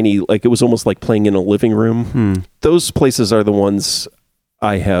little tiny, like it was almost like playing in a living room. Those places are the ones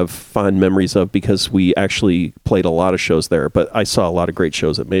I have fond memories of because we actually played a lot of shows there. But I saw a lot of great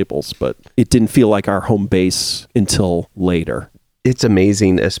shows at Mabel's, but it didn't feel like our home base until later. It's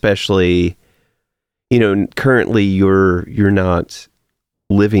amazing, especially, currently you're not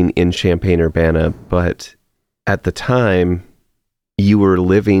living in Champaign-Urbana, but at the time you were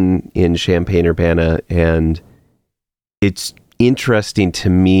living in Champaign-Urbana, and it's interesting to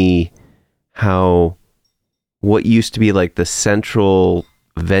me how what used to be like the central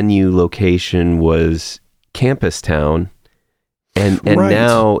venue location was Campus Town, and Right.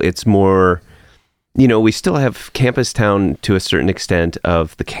 now it's more, we still have Campus Town to a certain extent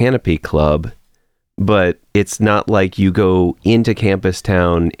of the Canopy Club, but it's not like you go into Campus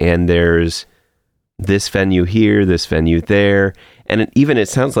Town and there's this venue here, this venue there. And it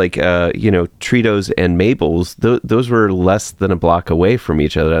sounds like, Tritos and Mabel's, those were less than a block away from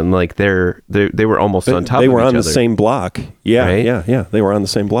each other. And like they were almost on top of each other. They were on the same block. Yeah, right? yeah. They were on the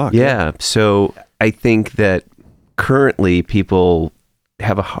same block. Yeah. So I think that currently people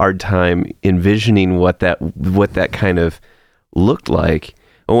have a hard time envisioning what that kind of looked like.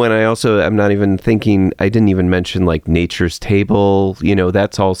 Oh, and I'm not even thinking, I didn't even mention like Nature's Table,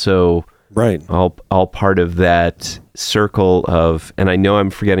 that's also Right. all part of that circle of, and I know I'm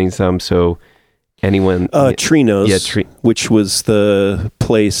forgetting some, so anyone... Trinos, which was the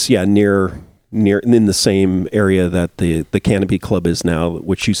place, near in the same area that the Canopy Club is now,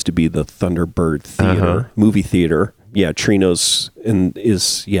 which used to be the Thunderbird Theater, movie theater. Yeah, Trinos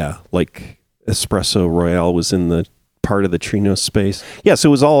is like Espresso Royale was in the part of the Trinos space. Yeah, so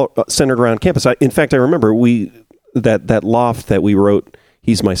it was all centered around campus. In fact, I remember that loft that we wrote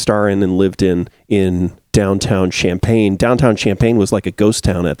He's My Star and lived in downtown Champaign. Downtown Champaign was like a ghost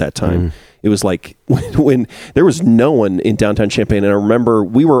town at that time. It was like when there was no one in downtown Champaign. And I remember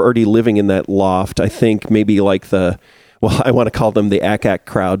we were already living in that loft. I think maybe like I want to call them the ACAC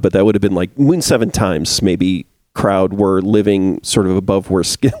crowd, but that would have been like Moon 7 Times maybe crowd were living sort of above where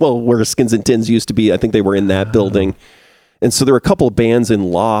Skins and Tins used to be. I think they were in that building. And so there were a couple of bands in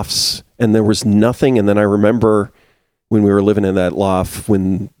lofts and there was nothing. And then I remember when we were living in that loft,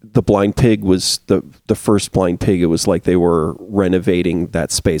 when the Blind Pig was the first Blind Pig, it was like they were renovating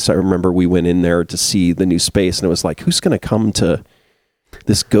that space. I remember we went in there to see the new space and it was like, who's going to come to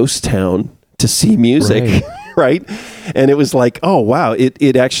this ghost town to see music? Right. And it was like, oh, wow,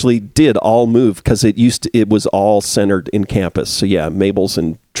 it actually did all move because it was all centered in campus. So yeah, Mabel's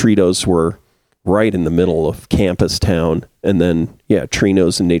and Tritos were right in the middle of campus town. And then, yeah,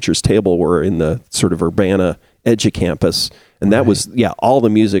 Trino's and Nature's Table were in the sort of Urbana edge of campus. And that was, all the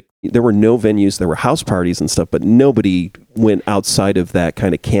music. There were no venues. There were house parties and stuff, but nobody went outside of that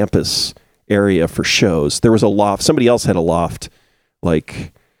kind of campus area for shows. There was a loft. Somebody else had a loft,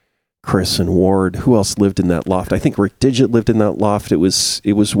 like Chris and Ward. Who else lived in that loft? I think Rick Digit lived in that loft. It was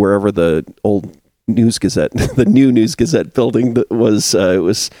wherever the old News Gazette, the new News Gazette building that was, it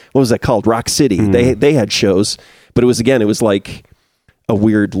was, what was that called? Rock City. They had shows, but it was like a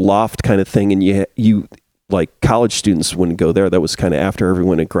weird loft kind of thing. And you like college students wouldn't go there. That was kind of after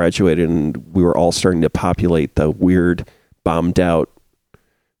everyone had graduated and we were all starting to populate the weird bombed out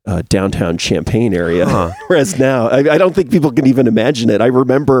downtown Champaign area. Whereas now I don't think people can even imagine it. I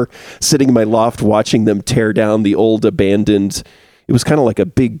remember sitting in my loft watching them tear down the old abandoned, it was kind of like a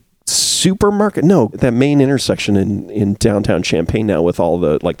big supermarket. No, that main intersection in downtown Champaign now with all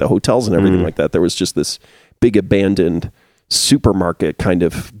the like the hotels and everything like that. There was just this big abandoned supermarket kind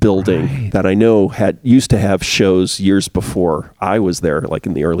of building that I know used to have shows years before I was there, like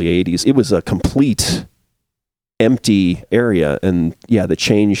in the early 80s. It was a complete empty area. And yeah, the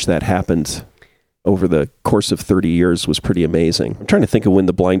change that happened over the course of 30 years was pretty amazing. I'm trying to think of when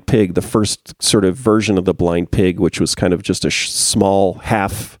the Blind Pig, the first sort of version of the Blind Pig, which was kind of just a small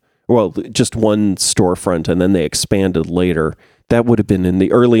just one storefront, and then they expanded later. That would have been in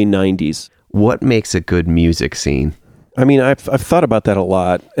the early 90s. What makes a good music scene? I mean, I've thought about that a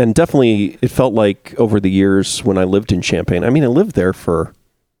lot, and definitely it felt like over the years when I lived in Champaign. I mean, I lived there for,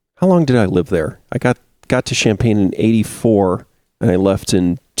 how long did I live there? I got to Champaign in 84, and I left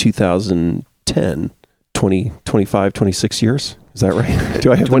in 2010, 25, 26 years. Is that right?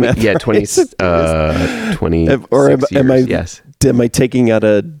 Do I have 20? The math Yeah, right? 26 or years, yes. Am I taking out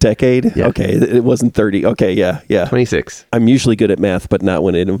a decade? Yeah. Okay, it wasn't 30. Okay, yeah. 26. I'm usually good at math, but not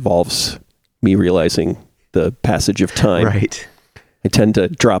when it involves me realizing the passage of time. Right. I tend to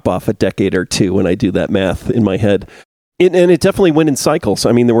drop off a decade or two when I do that math in my head. And it definitely went in cycles.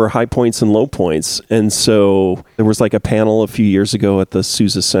 I mean, there were high points and low points. And so there was like a panel a few years ago at the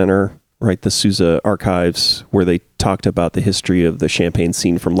Sousa Center, right, the Sousa Archives, where they talked about the history of the Champaign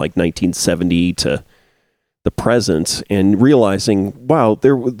scene from like 1970 to the present, and realizing, wow,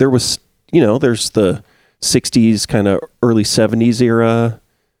 there was, there's the 60s, kind of early 70s era,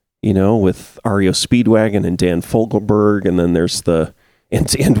 with REO Speedwagon and Dan Fogelberg, and then there's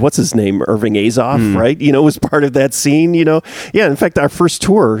and what's his name, Irving Azoff, right? Was part of that scene, Yeah, in fact, our first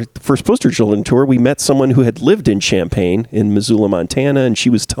Poster Children tour, we met someone who had lived in Champaign in Missoula, Montana, and she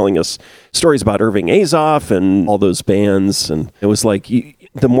was telling us stories about Irving Azoff and all those bands, and it was like,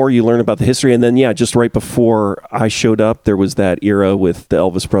 the more you learn about the history, and then, just right before I showed up, there was that era with the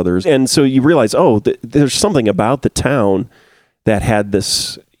Elvis Brothers, and so you realize, there's something about the town that had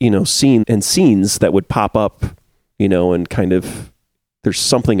this, scene and scenes that would pop up, and kind of, there's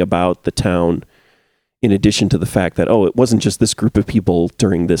something about the town in addition to the fact that, it wasn't just this group of people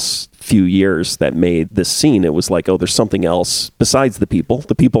during this few years that made this scene. It was like, there's something else besides the people.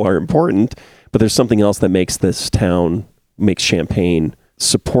 The people are important, but there's something else that makes makes Champaign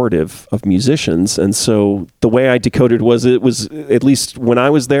supportive of musicians. And so the way I decoded it was, at least when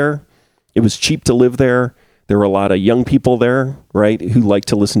I was there, it was cheap to live there. There were a lot of young people there, right, who liked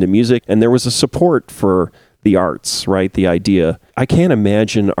to listen to music. And there was a support for the arts, right? The idea. I can't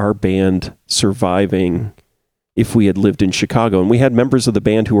imagine our band surviving if we had lived in Chicago. And we had members of the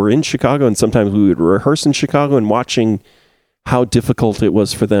band who were in Chicago, and sometimes we would rehearse in Chicago, and watching how difficult it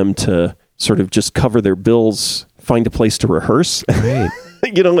was for them to sort of just cover their bills, find a place to rehearse. Right.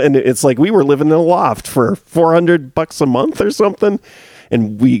 And it's like we were living in a loft for $400 a month or something.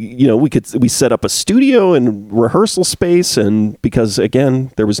 And we set up a studio and rehearsal space, and because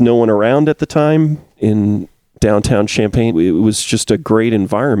again, there was no one around at the time in downtown Champaign, it was just a great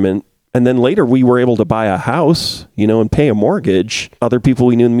environment. And then later we were able to buy a house, and pay a mortgage. Other people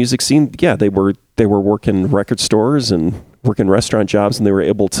we knew in the music scene, they were working record stores and working restaurant jobs and they were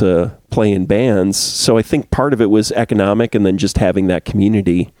able to play in bands. So I think part of it was economic and then just having that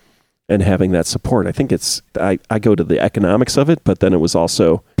community and having that support. I think I go to the economics of it, but then it was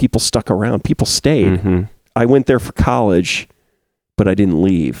also people stuck around. People stayed. Mm-hmm. I went there for college, but I didn't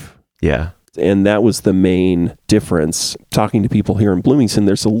leave. Yeah. And that was the main difference. Talking to people here in Bloomington,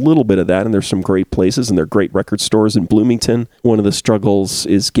 there's a little bit of that, and there's some great places, and there are great record stores in Bloomington. One of the struggles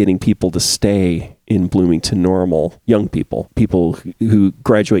is getting people to stay in Bloomington Normal, young people who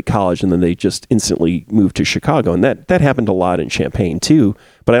graduate college, and then they just instantly move to Chicago. And that happened a lot in Champaign, too.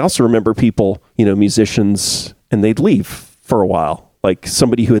 But I also remember people, musicians, and they'd leave for a while. Like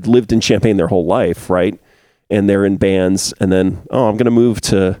somebody who had lived in Champaign their whole life, right? And they're in bands, and then, I'm going to move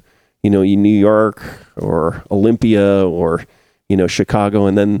to New York or Olympia or, Chicago.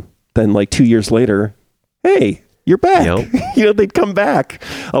 And then like 2 years later, hey, you're back. Yep. They'd come back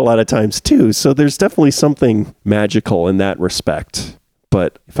a lot of times too. So there's definitely something magical in that respect.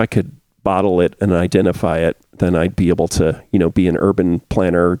 But if I could bottle it and identify it, then I'd be able to, be an urban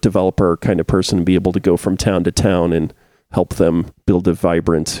planner, developer kind of person and be able to go from town to town and help them build a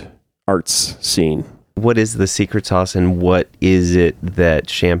vibrant arts scene. What is the secret sauce and what is it that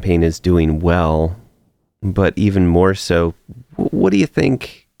Champaign is doing well? But even more so, what do you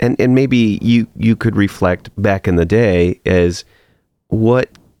think? And maybe you could reflect back in the day as what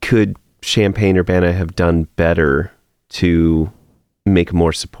could Champaign-Urbana have done better to make a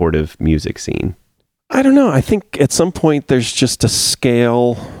more supportive music scene? I don't know. I think at some point there's just a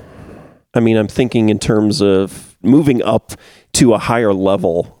scale. I mean, I'm thinking in terms of moving up to a higher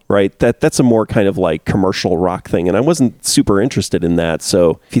level, right? That's a more kind of like commercial rock thing. And I wasn't super interested in that.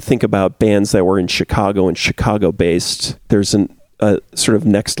 So if you think about bands that were in Chicago and Chicago based, there's a sort of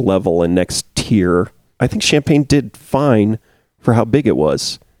next level and next tier. I think Champaign did fine for how big it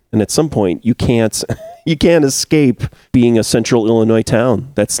was. And at some point you can't escape being a central Illinois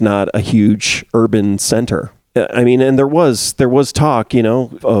town that's not a huge urban center. I mean, and there was talk,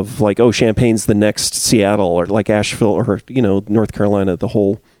 of like, Champaign's the next Seattle or like Asheville or, North Carolina, the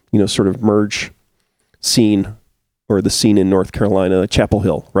whole, sort of merge scene or the scene in North Carolina, Chapel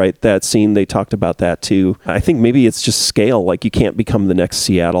Hill, right? That scene, they talked about that too. I think maybe it's just scale. Like you can't become the next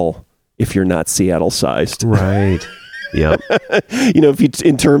Seattle if you're not Seattle sized. Right. Yep. If you,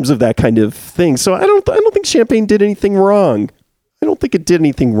 in terms of that kind of thing. So I don't think Champaign did anything wrong. I don't think it did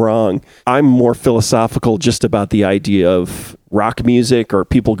anything wrong. I'm more philosophical just about the idea of rock music or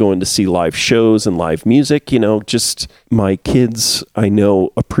people going to see live shows and live music. Just my kids, I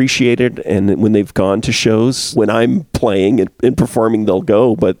know, appreciate it. And when they've gone to shows, when I'm playing and performing, they'll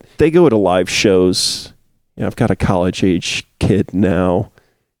go. But they go to live shows. I've got a college-age kid now,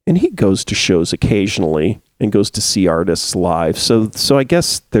 and he goes to shows occasionally and goes to see artists live. So I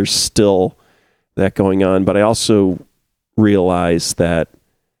guess there's still that going on. But I also realize that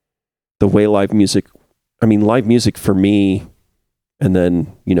the way live music for me, and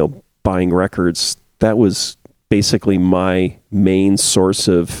then, buying records, that was basically my main source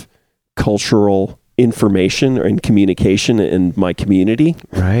of cultural information and communication in my community.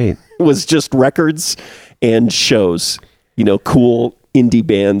 Right. It was just records and shows, cool indie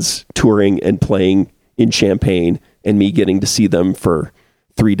bands touring and playing in Champaign and me getting to see them for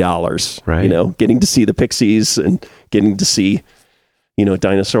 $3, right? Getting to see the Pixies and getting to see,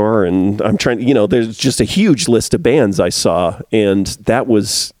 Dinosaur. And I'm trying, there's just a huge list of bands I saw. And that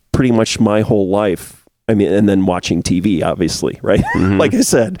was pretty much my whole life. I mean, and then watching TV, obviously, right? Mm-hmm. Like I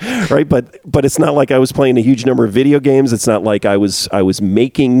said, right? But it's not like I was playing a huge number of video games. It's not like I was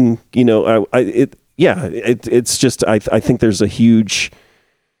making, it's just, I think there's a huge,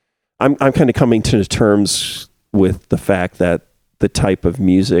 I'm kind of coming to terms with the fact that the type of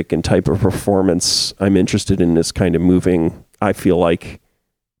music and type of performance I'm interested in is kind of moving. I feel like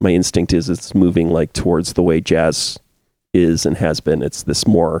my instinct is it's moving like towards the way jazz is and has been. It's this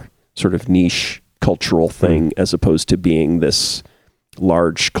more sort of niche cultural thing as opposed to being this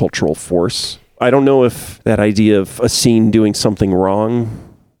large cultural force. I don't know if that idea of a scene doing something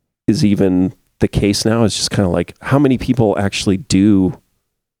wrong is even the case now. It's just kind of like, how many people actually do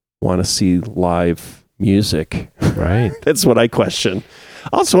want to see live music? Right. That's what I question.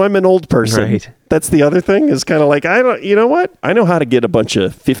 Also, I'm an old person. Right. That's the other thing, is kind of like, you know what? I know how to get a bunch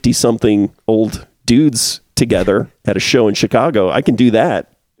of 50-something old dudes together at a show in Chicago. I can do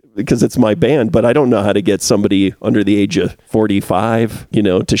that because it's my band, but I don't know how to get somebody under the age of 45,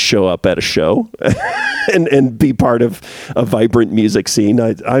 to show up at a show and be part of a vibrant music scene.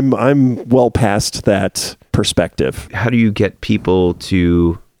 I'm well past that perspective. How do you get people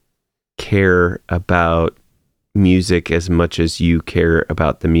to care about music as much as you care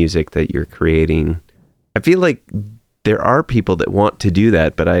about the music that you're creating? I feel like there are people that want to do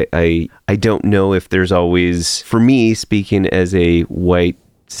that, but I don't know if there's always, for me, speaking as a white,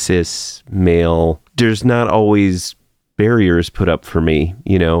 cis male, there's not always barriers put up for me,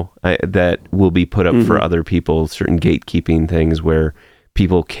 that will be put up for other people, certain gatekeeping things where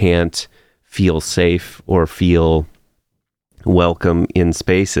people can't feel safe or feel welcome in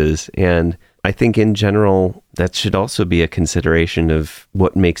spaces. And I think in general, that should also be a consideration of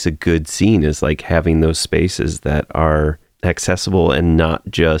what makes a good scene, is like having those spaces that are accessible and not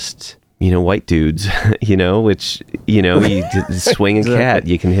just, white dudes, which, you swing a cat,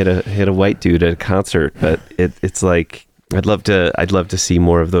 you can hit a white dude at a concert, but it's like, I'd love to see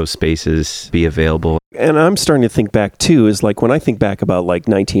more of those spaces be available. And I'm starting to think back too, is like when I think back about like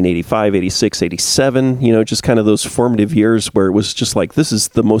 1985, 86, 87, just kind of those formative years where it was just like, this is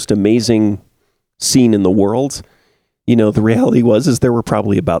the most amazing scene in the world. The reality is there were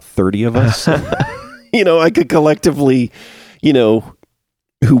probably about 30 of us. I could collectively,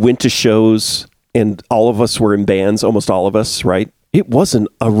 who went to shows, and all of us were in bands, almost all of us, right? It wasn't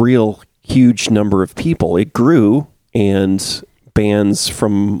a real huge number of people. It grew, and bands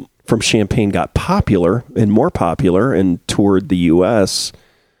from Champaign got popular and more popular and toured the U.S.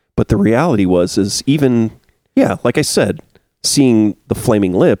 But the reality is even, like I said, seeing the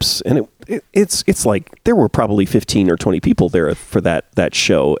Flaming Lips, and it's like there were probably 15 or 20 people there for that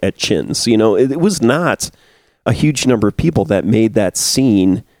show at Chin's. It was not a huge number of people that made that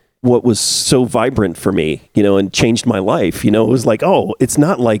scene what was so vibrant for me, and changed my life. It was like, oh, it's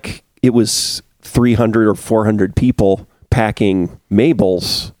not like it was 300 or 400 people packing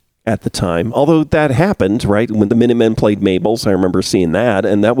Mabel's at the time, although that happened, right? When the Minutemen played Mabel's, I remember seeing that,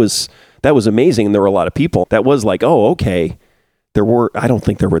 and that was amazing, and there were a lot of people. That was like, oh, okay. I don't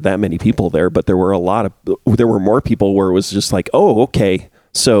think there were that many people there, but there were more people where it was just like, oh, okay.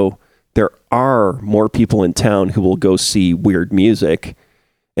 So there are more people in town who will go see weird music,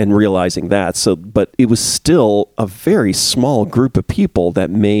 and realizing that. So, but it was still a very small group of people that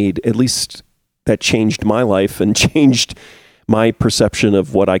changed my life and changed my perception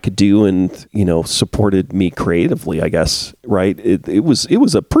of what I could do, and, supported me creatively, I guess. Right. It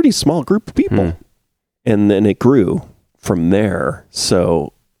was a pretty small group of people, and then it grew from there.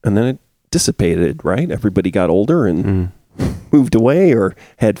 So, and then it dissipated, right? Everybody got older and moved away or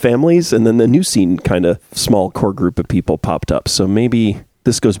had families. And then the new scene kind of small core group of people popped up. So maybe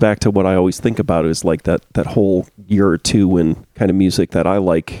this goes back to what I always think about, is like that whole year or two when kind of music that I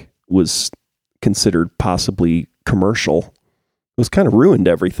like was considered possibly commercial. It was kind of ruined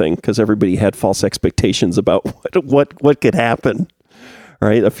everything because everybody had false expectations about what could happen,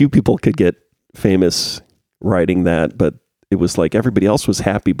 right? A few people could get famous writing that, but it was like everybody else was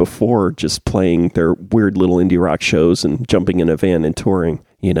happy before just playing their weird little indie rock shows and jumping in a van and touring,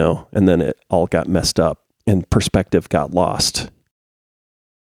 and then it all got messed up and perspective got lost.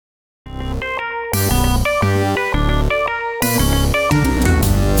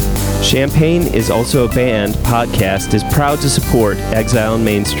 Champaign is also a band. Podcast is proud to support Exile on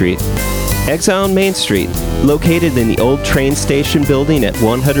Main Street. Exile on Main Street, located in the old train station building at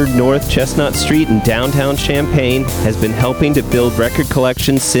 100 North Chestnut Street in downtown Champaign, has been helping to build record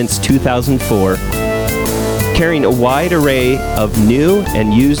collections since 2004. Carrying a wide array of new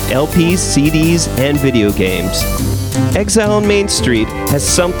and used LPs, CDs, and video games. Exile on Main Street has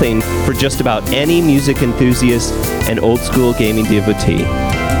something for just about any music enthusiast and old-school gaming devotee.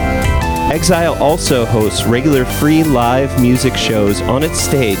 Exile also hosts regular free live music shows on its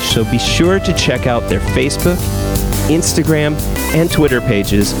stage, so be sure to check out their Facebook, Instagram, and Twitter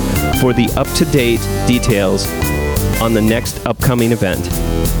pages for the up-to-date details on the next upcoming event.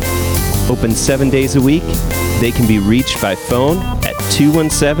 Open 7 days a week, they can be reached by phone at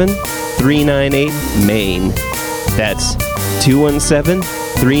 217-398-MAIN. That's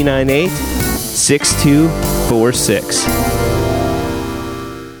 217-398-6246.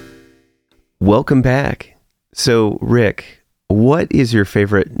 Welcome back. So, Rick, what is your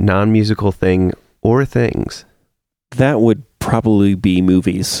favorite non-musical thing or things? That would probably be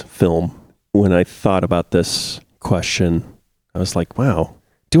movies, film. When I thought about this question, I was like, wow,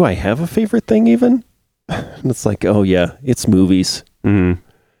 do I have a favorite thing even? And it's like, oh yeah, it's movies. Mm-hmm.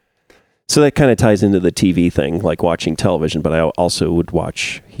 So that kind of ties into the TV thing, like watching television, but I also would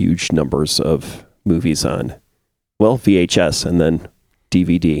watch huge numbers of movies on, VHS and then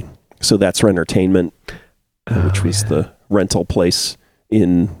DVD. So That's Rentertainment, which was the rental place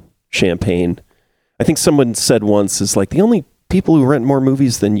in Champaign. I think someone said once, is like, the only people who rent more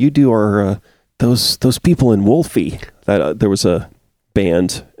movies than you do are those people in Wolfie. That there was a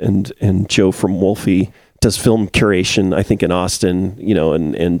band, and Joe from Wolfie does film curation, I think, in Austin,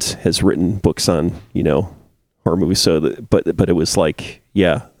 and has written books on, horror movies. So, but it was like,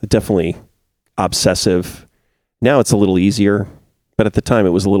 yeah, definitely obsessive. Now it's a little easier, but at the time it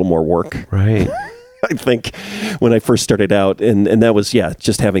was a little more work. Right. I think when I first started out, and that was, yeah,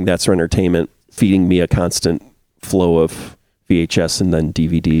 just having that sort of entertainment, feeding me a constant flow of VHS and then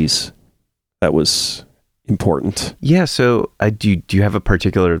DVDs. That was important. Yeah. So do you have a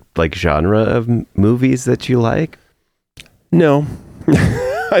particular like genre of movies that you like? No,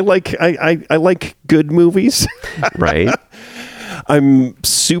 I like good movies. Right. I'm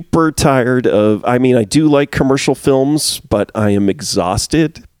super tired of, I mean, I do like commercial films, but I am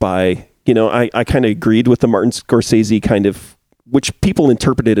exhausted by, I kind of agreed with the Martin Scorsese kind of, which people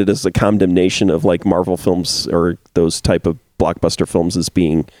interpreted it as a condemnation of like Marvel films or those type of blockbuster films as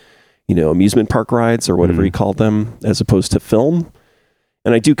being, amusement park rides or whatever he called them, as opposed to film.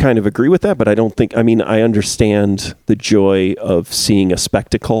 And I do kind of agree with that, but I don't think, I understand the joy of seeing a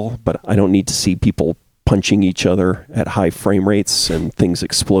spectacle, but I don't need to see people punching each other at high frame rates and things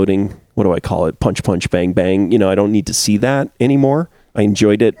exploding. What do I call it? Punch, punch, bang, bang. I don't need to see that anymore. I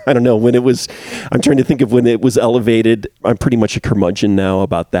enjoyed it. I don't know when it was, I'm trying to think of when it was elevated. I'm pretty much a curmudgeon now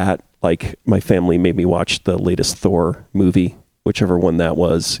about that. Like my family made me watch the latest Thor movie, whichever one that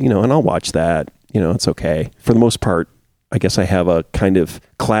was, and I'll watch that. It's okay. For the most part, I guess I have a kind of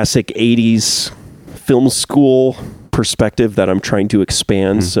classic 80s film school perspective that I'm trying to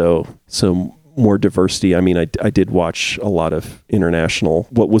expand. So more diversity. I did watch a lot of international,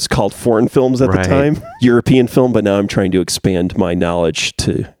 what was called foreign films at the time, European film, but now I'm trying to expand my knowledge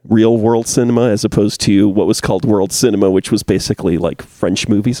to real world cinema as opposed to what was called world cinema, which was basically like French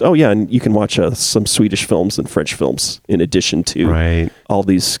movies. Oh yeah, and you can watch some Swedish films and French films in addition to all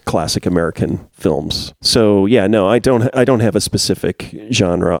these classic American films. So yeah, no, I don't have a specific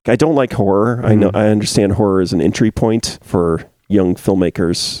genre. I don't like horror. I understand horror is an entry point for young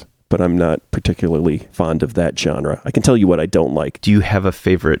filmmakers, but I'm not particularly fond of that genre. I can tell you what I don't like. Do you have a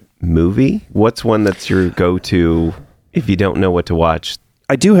favorite movie? What's one that's your go-to if you don't know what to watch?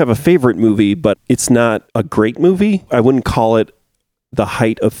 I do have a favorite movie, but it's not a great movie. I wouldn't call it the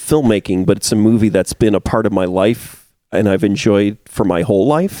height of filmmaking, but it's a movie that's been a part of my life and I've enjoyed for my whole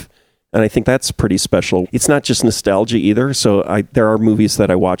life. And I think that's pretty special. It's not just nostalgia either. So there are movies that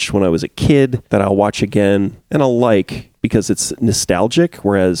I watched when I was a kid that I'll watch again and I'll like because it's nostalgic.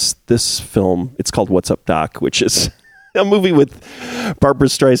 Whereas this film, it's called What's Up, Doc, which is a movie with Barbara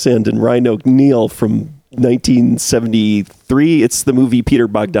Streisand and Ryan O'Neal from 1973. It's the movie Peter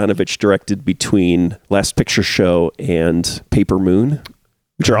Bogdanovich directed between Last Picture Show and Paper Moon,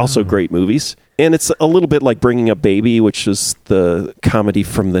 which are also great movies. And it's a little bit like Bringing Up Baby, which is the comedy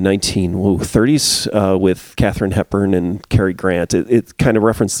from the 1930s with Katharine Hepburn and Cary Grant. It kind of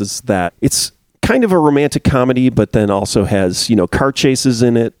references that. It's kind of a romantic comedy, but then also has, car chases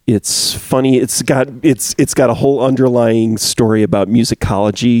in it. It's funny. It's got a whole underlying story about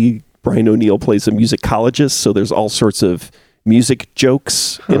musicology. Ryan O'Neal plays a musicologist, so there's all sorts of music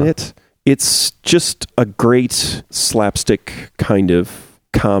jokes in it. It's just a great slapstick kind of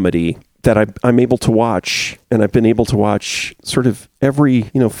comedy that I'm able to watch, and I've been able to watch sort of every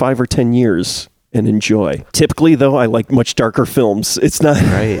 5 or 10 years and enjoy. Typically, though, I like much darker films. It's not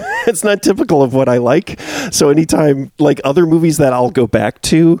it's not typical of what I like. So anytime, like other movies that I'll go back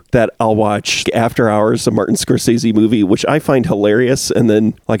to, that I'll watch After Hours, a Martin Scorsese movie, which I find hilarious. And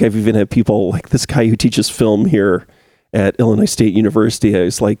then, like, I've even had people like this guy who teaches film here at Illinois State University.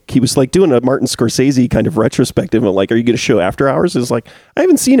 He was doing a Martin Scorsese kind of retrospective. I'm like, are you going to show After Hours? It's like, I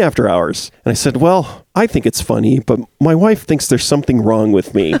haven't seen After Hours. And I said, well, I think it's funny, but my wife thinks there's something wrong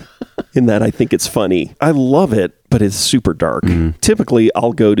with me in that I think it's funny. I love it, but it's super dark. Typically,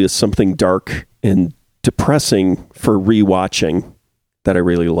 I'll go to something dark and depressing for rewatching that I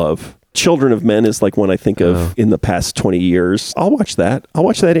really love. Children of Men is like one I think of in the past 20 years. I'll watch that. I'll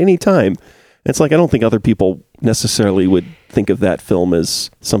watch that anytime. It's like, I don't think other people necessarily would think of that film as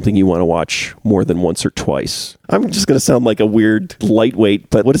something you want to watch more than once or twice. I'm just going to sound like a weird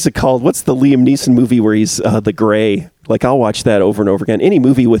lightweight, but what is it called? What's the Liam Neeson movie where he's the gray? Like, I'll watch that over and over again. Any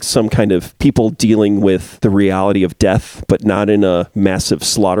movie with some kind of people dealing with the reality of death, but not in a massive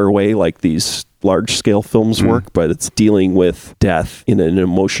slaughter way like these large-scale films work, but it's dealing with death in an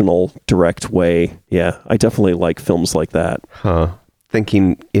emotional, direct way. Yeah, I definitely like films like that.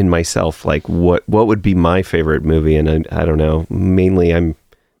 Thinking in myself, like what would be my favorite movie, and I don't know. Mainly, I'm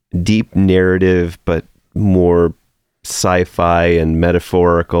deep narrative, but more sci-fi and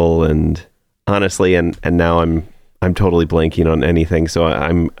metaphorical, and honestly, and now I'm totally blanking on anything. So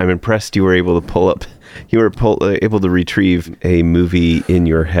I'm impressed you were able to able to retrieve a movie in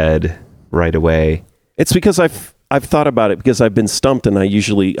your head right away. It's because I've thought about it because I've been stumped, and I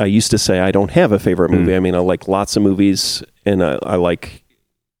used to say I don't have a favorite movie. I mean, I like lots of movies, and I like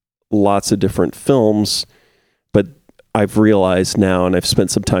lots of different films, but I've realized now, and I've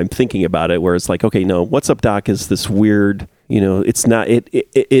spent some time thinking about it, where it's like, okay, no, What's Up, Doc is this weird, it's not,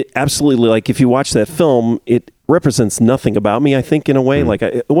 it absolutely, like, if you watch that film, it represents nothing about me, I think, in a way. Like,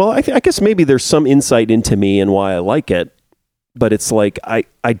 I guess maybe there's some insight into me and why I like it, but it's like,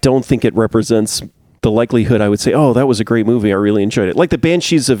 I don't think it represents the likelihood I would say, oh, that was a great movie, I really enjoyed it. Like the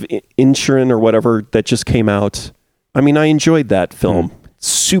Banshees of Inisherin or whatever that just came out. I mean, I enjoyed that film.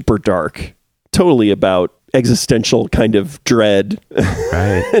 Super dark, totally about existential kind of dread,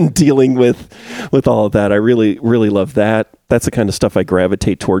 right? And dealing with all of that. I really, really love that. That's the kind of stuff I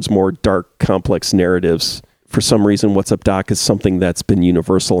gravitate towards, more dark, complex narratives. For some reason, What's Up, Doc is something that's been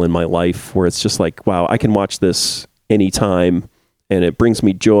universal in my life, where it's just like, wow, I can watch this anytime, and it brings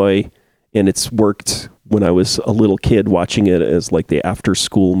me joy. And it's worked when I was a little kid, watching it as like the after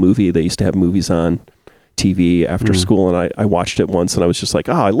school movie. They used to have movies on TV after school, and I watched it once, and I was just like,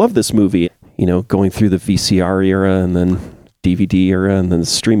 oh, I love this movie. Going through the VCR era and then DVD era and then the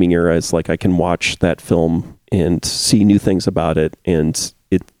streaming era, it's like I can watch that film and see new things about it, and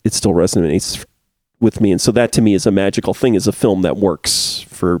it still resonates with me. And so that to me is a magical thing, is a film that works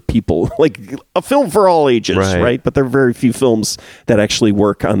for people, like a film for all ages, right? But there are very few films that actually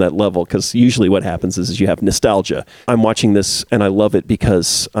work on that level, because usually what happens is you have nostalgia. I'm watching this and I love it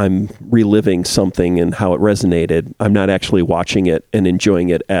because I'm reliving something and how it resonated. I'm not actually watching it and enjoying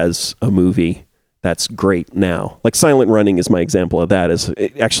it as a movie that's great now. Like Silent Running is my example of that.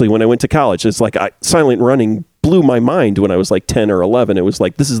 Actually, when I went to college, it's like Silent Running blew my mind when I was like 10 or 11. It was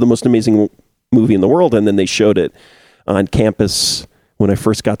like, this is the most amazing movie in the world. And then they showed it on campus when I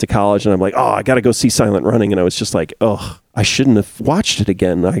first got to college, and I'm like, oh, I got to go see Silent Running. And I was just like, oh, I shouldn't have watched it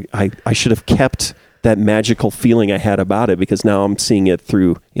again. I should have kept that magical feeling I had about it, because now I'm seeing it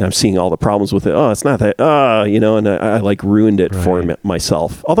through, I'm seeing all the problems with it. Oh, it's not that, and I like ruined it for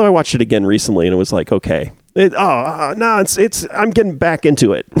myself. Although I watched it again recently, and it was like, okay, I'm getting back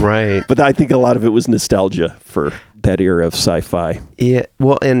into it. Right. But I think a lot of it was nostalgia for that era of sci-fi. Yeah.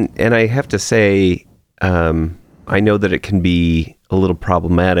 Well, and I have to say, I know that it can be a little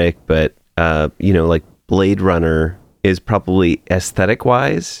problematic, but, like Blade Runner is probably,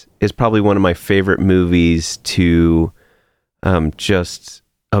 aesthetic-wise, is probably one of my favorite movies to just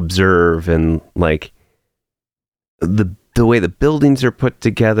observe, and like the way the buildings are put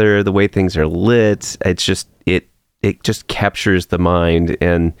together, the way things are lit. It's just, it just captures the mind,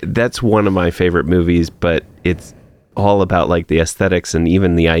 and that's one of my favorite movies. But it's all about like the aesthetics, and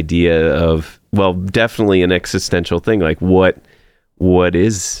even the idea of, well, definitely an existential thing, like what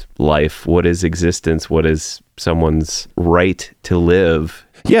is life, what is existence, what is someone's right to live.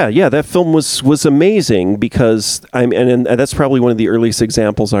 Yeah, that film was amazing, because and that's probably one of the earliest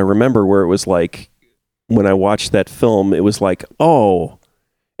examples I remember where it was like, when I watched that film, it was like, oh,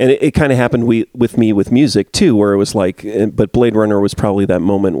 and it kind of happened with me with music too, where it was like, but Blade Runner was probably that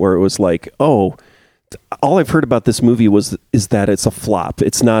moment where it was like, oh, all I've heard about this movie is that it's a flop.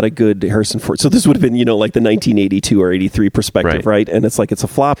 It's not a good Harrison Ford. So this would have been, like the 1982 or 83 perspective, right? And it's like, it's a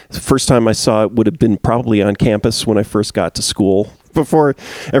flop. The first time I saw it would have been probably on campus when I first got to school, before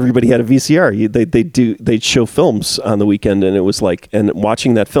everybody had a VCR. They'd show films on the weekend, and it was like, and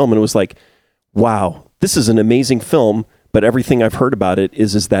watching that film, and it was like, wow, this is an amazing film, but everything I've heard about it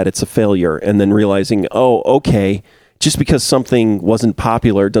is that it's a failure. And then realizing, oh, okay, just because something wasn't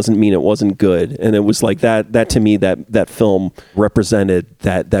popular doesn't mean it wasn't good. And it was like that to me, that film represented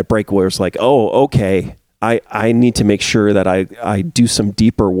that break where it's like, oh, okay, I need to make sure that I do some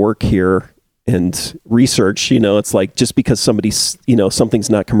deeper work here and research. It's like, just because somebody's, something's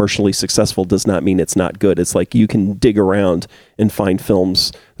not commercially successful does not mean it's not good. It's like, you can dig around and find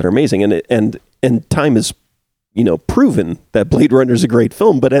films that are amazing. And time is, proven that Blade Runner is a great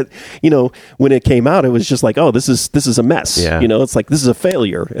film, but when it came out, it was just like, oh, this is a mess. Yeah. It's like, this is a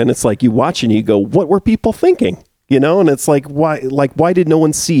failure. And it's like, you watch and you go, what were people thinking? And it's like, why did no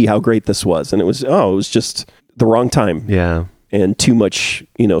one see how great this was? And it was just the wrong time. Yeah. And too much,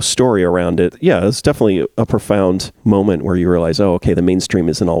 story around it. Yeah, it's definitely a profound moment where you realize, oh, okay, the mainstream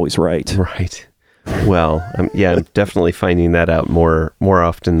isn't always right. Right. Well, I'm definitely finding that out more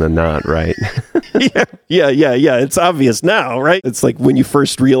often than not, right? Yeah. It's obvious now, right? It's like when you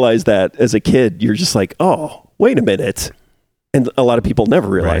first realize that as a kid, you're just like, oh, wait a minute. And a lot of people never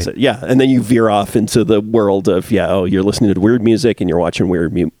realize it. Yeah. And then you veer off into the world of, you're listening to weird music and you're watching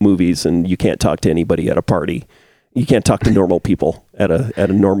weird movies, and you can't talk to anybody at a party. You can't talk to normal people at a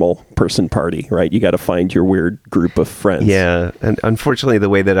normal person party, right? You got to find your weird group of friends. Yeah, and unfortunately, the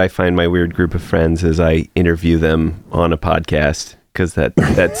way that I find my weird group of friends is I interview them on a podcast, because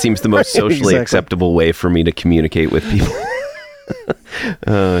that seems the most socially acceptable way for me to communicate with people.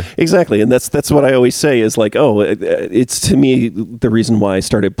 Exactly, and that's what I always say is like, it's to me the reason why I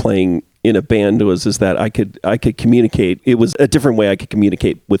started playing in a band is that I could communicate. It was a different way I could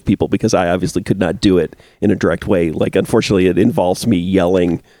communicate with people, because I obviously could not do it in a direct way. Like, unfortunately, it involves me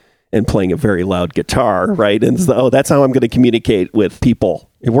yelling and playing a very loud guitar, right? And that's how I'm going to communicate with people.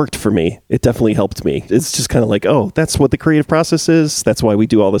 It worked for me. It definitely helped me. It's just kind of like, that's what the creative process is. That's why we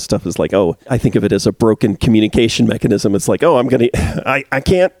do all this stuff. Is like, I think of it as a broken communication mechanism. It's like, I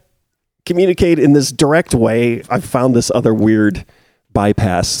can't communicate in this direct way. I've found this other weird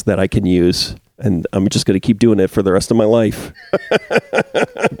bypass that I can use, and I'm just going to keep doing it for the rest of my life.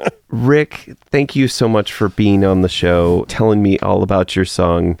 Rick, thank you so much for being on the show, telling me all about your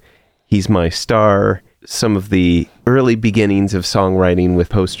song, He's My Star, some of the early beginnings of songwriting with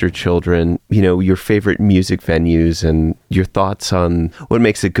Poster Children, your favorite music venues, and your thoughts on what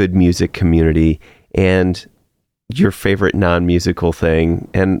makes a good music community, and your favorite non-musical thing.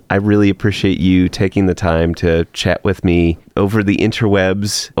 And I really appreciate you taking the time to chat with me over the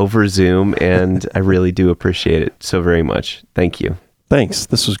interwebs, over Zoom, and I really do appreciate it so very much. Thank you. Thanks.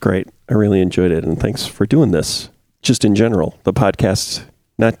 This was great. I really enjoyed it, and thanks for doing this. Just in general, the podcast,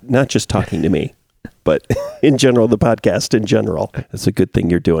 not just talking to me, but in general, the podcast in general. It's a good thing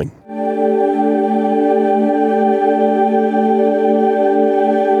you're doing.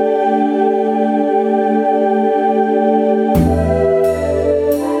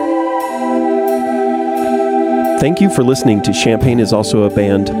 Thank you for listening to Champaign is Also a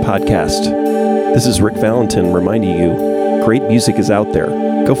Band podcast. This is Rick Valentin reminding you, great music is out there.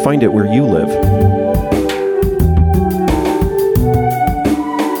 Go find it where you live.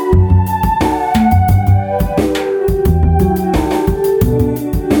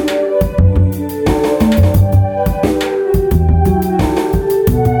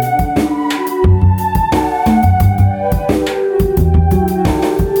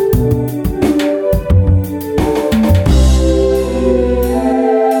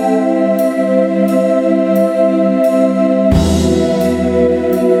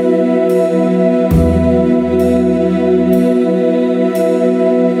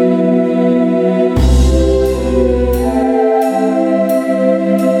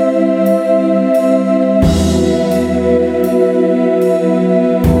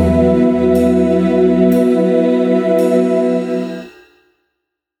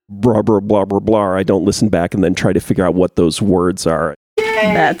 Blah, blah, blah. I don't listen back and then try to figure out what those words are.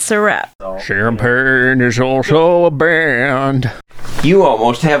 That's a wrap. Champaign is also a band. You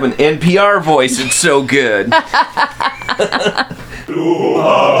almost have an NPR voice. It's so good.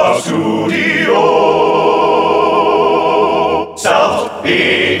 Studio South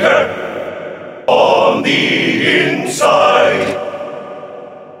Beaker on the inside.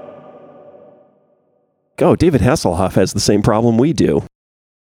 David Hasselhoff has the same problem we do.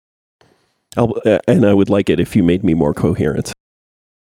 And I would like it if you made me more coherent.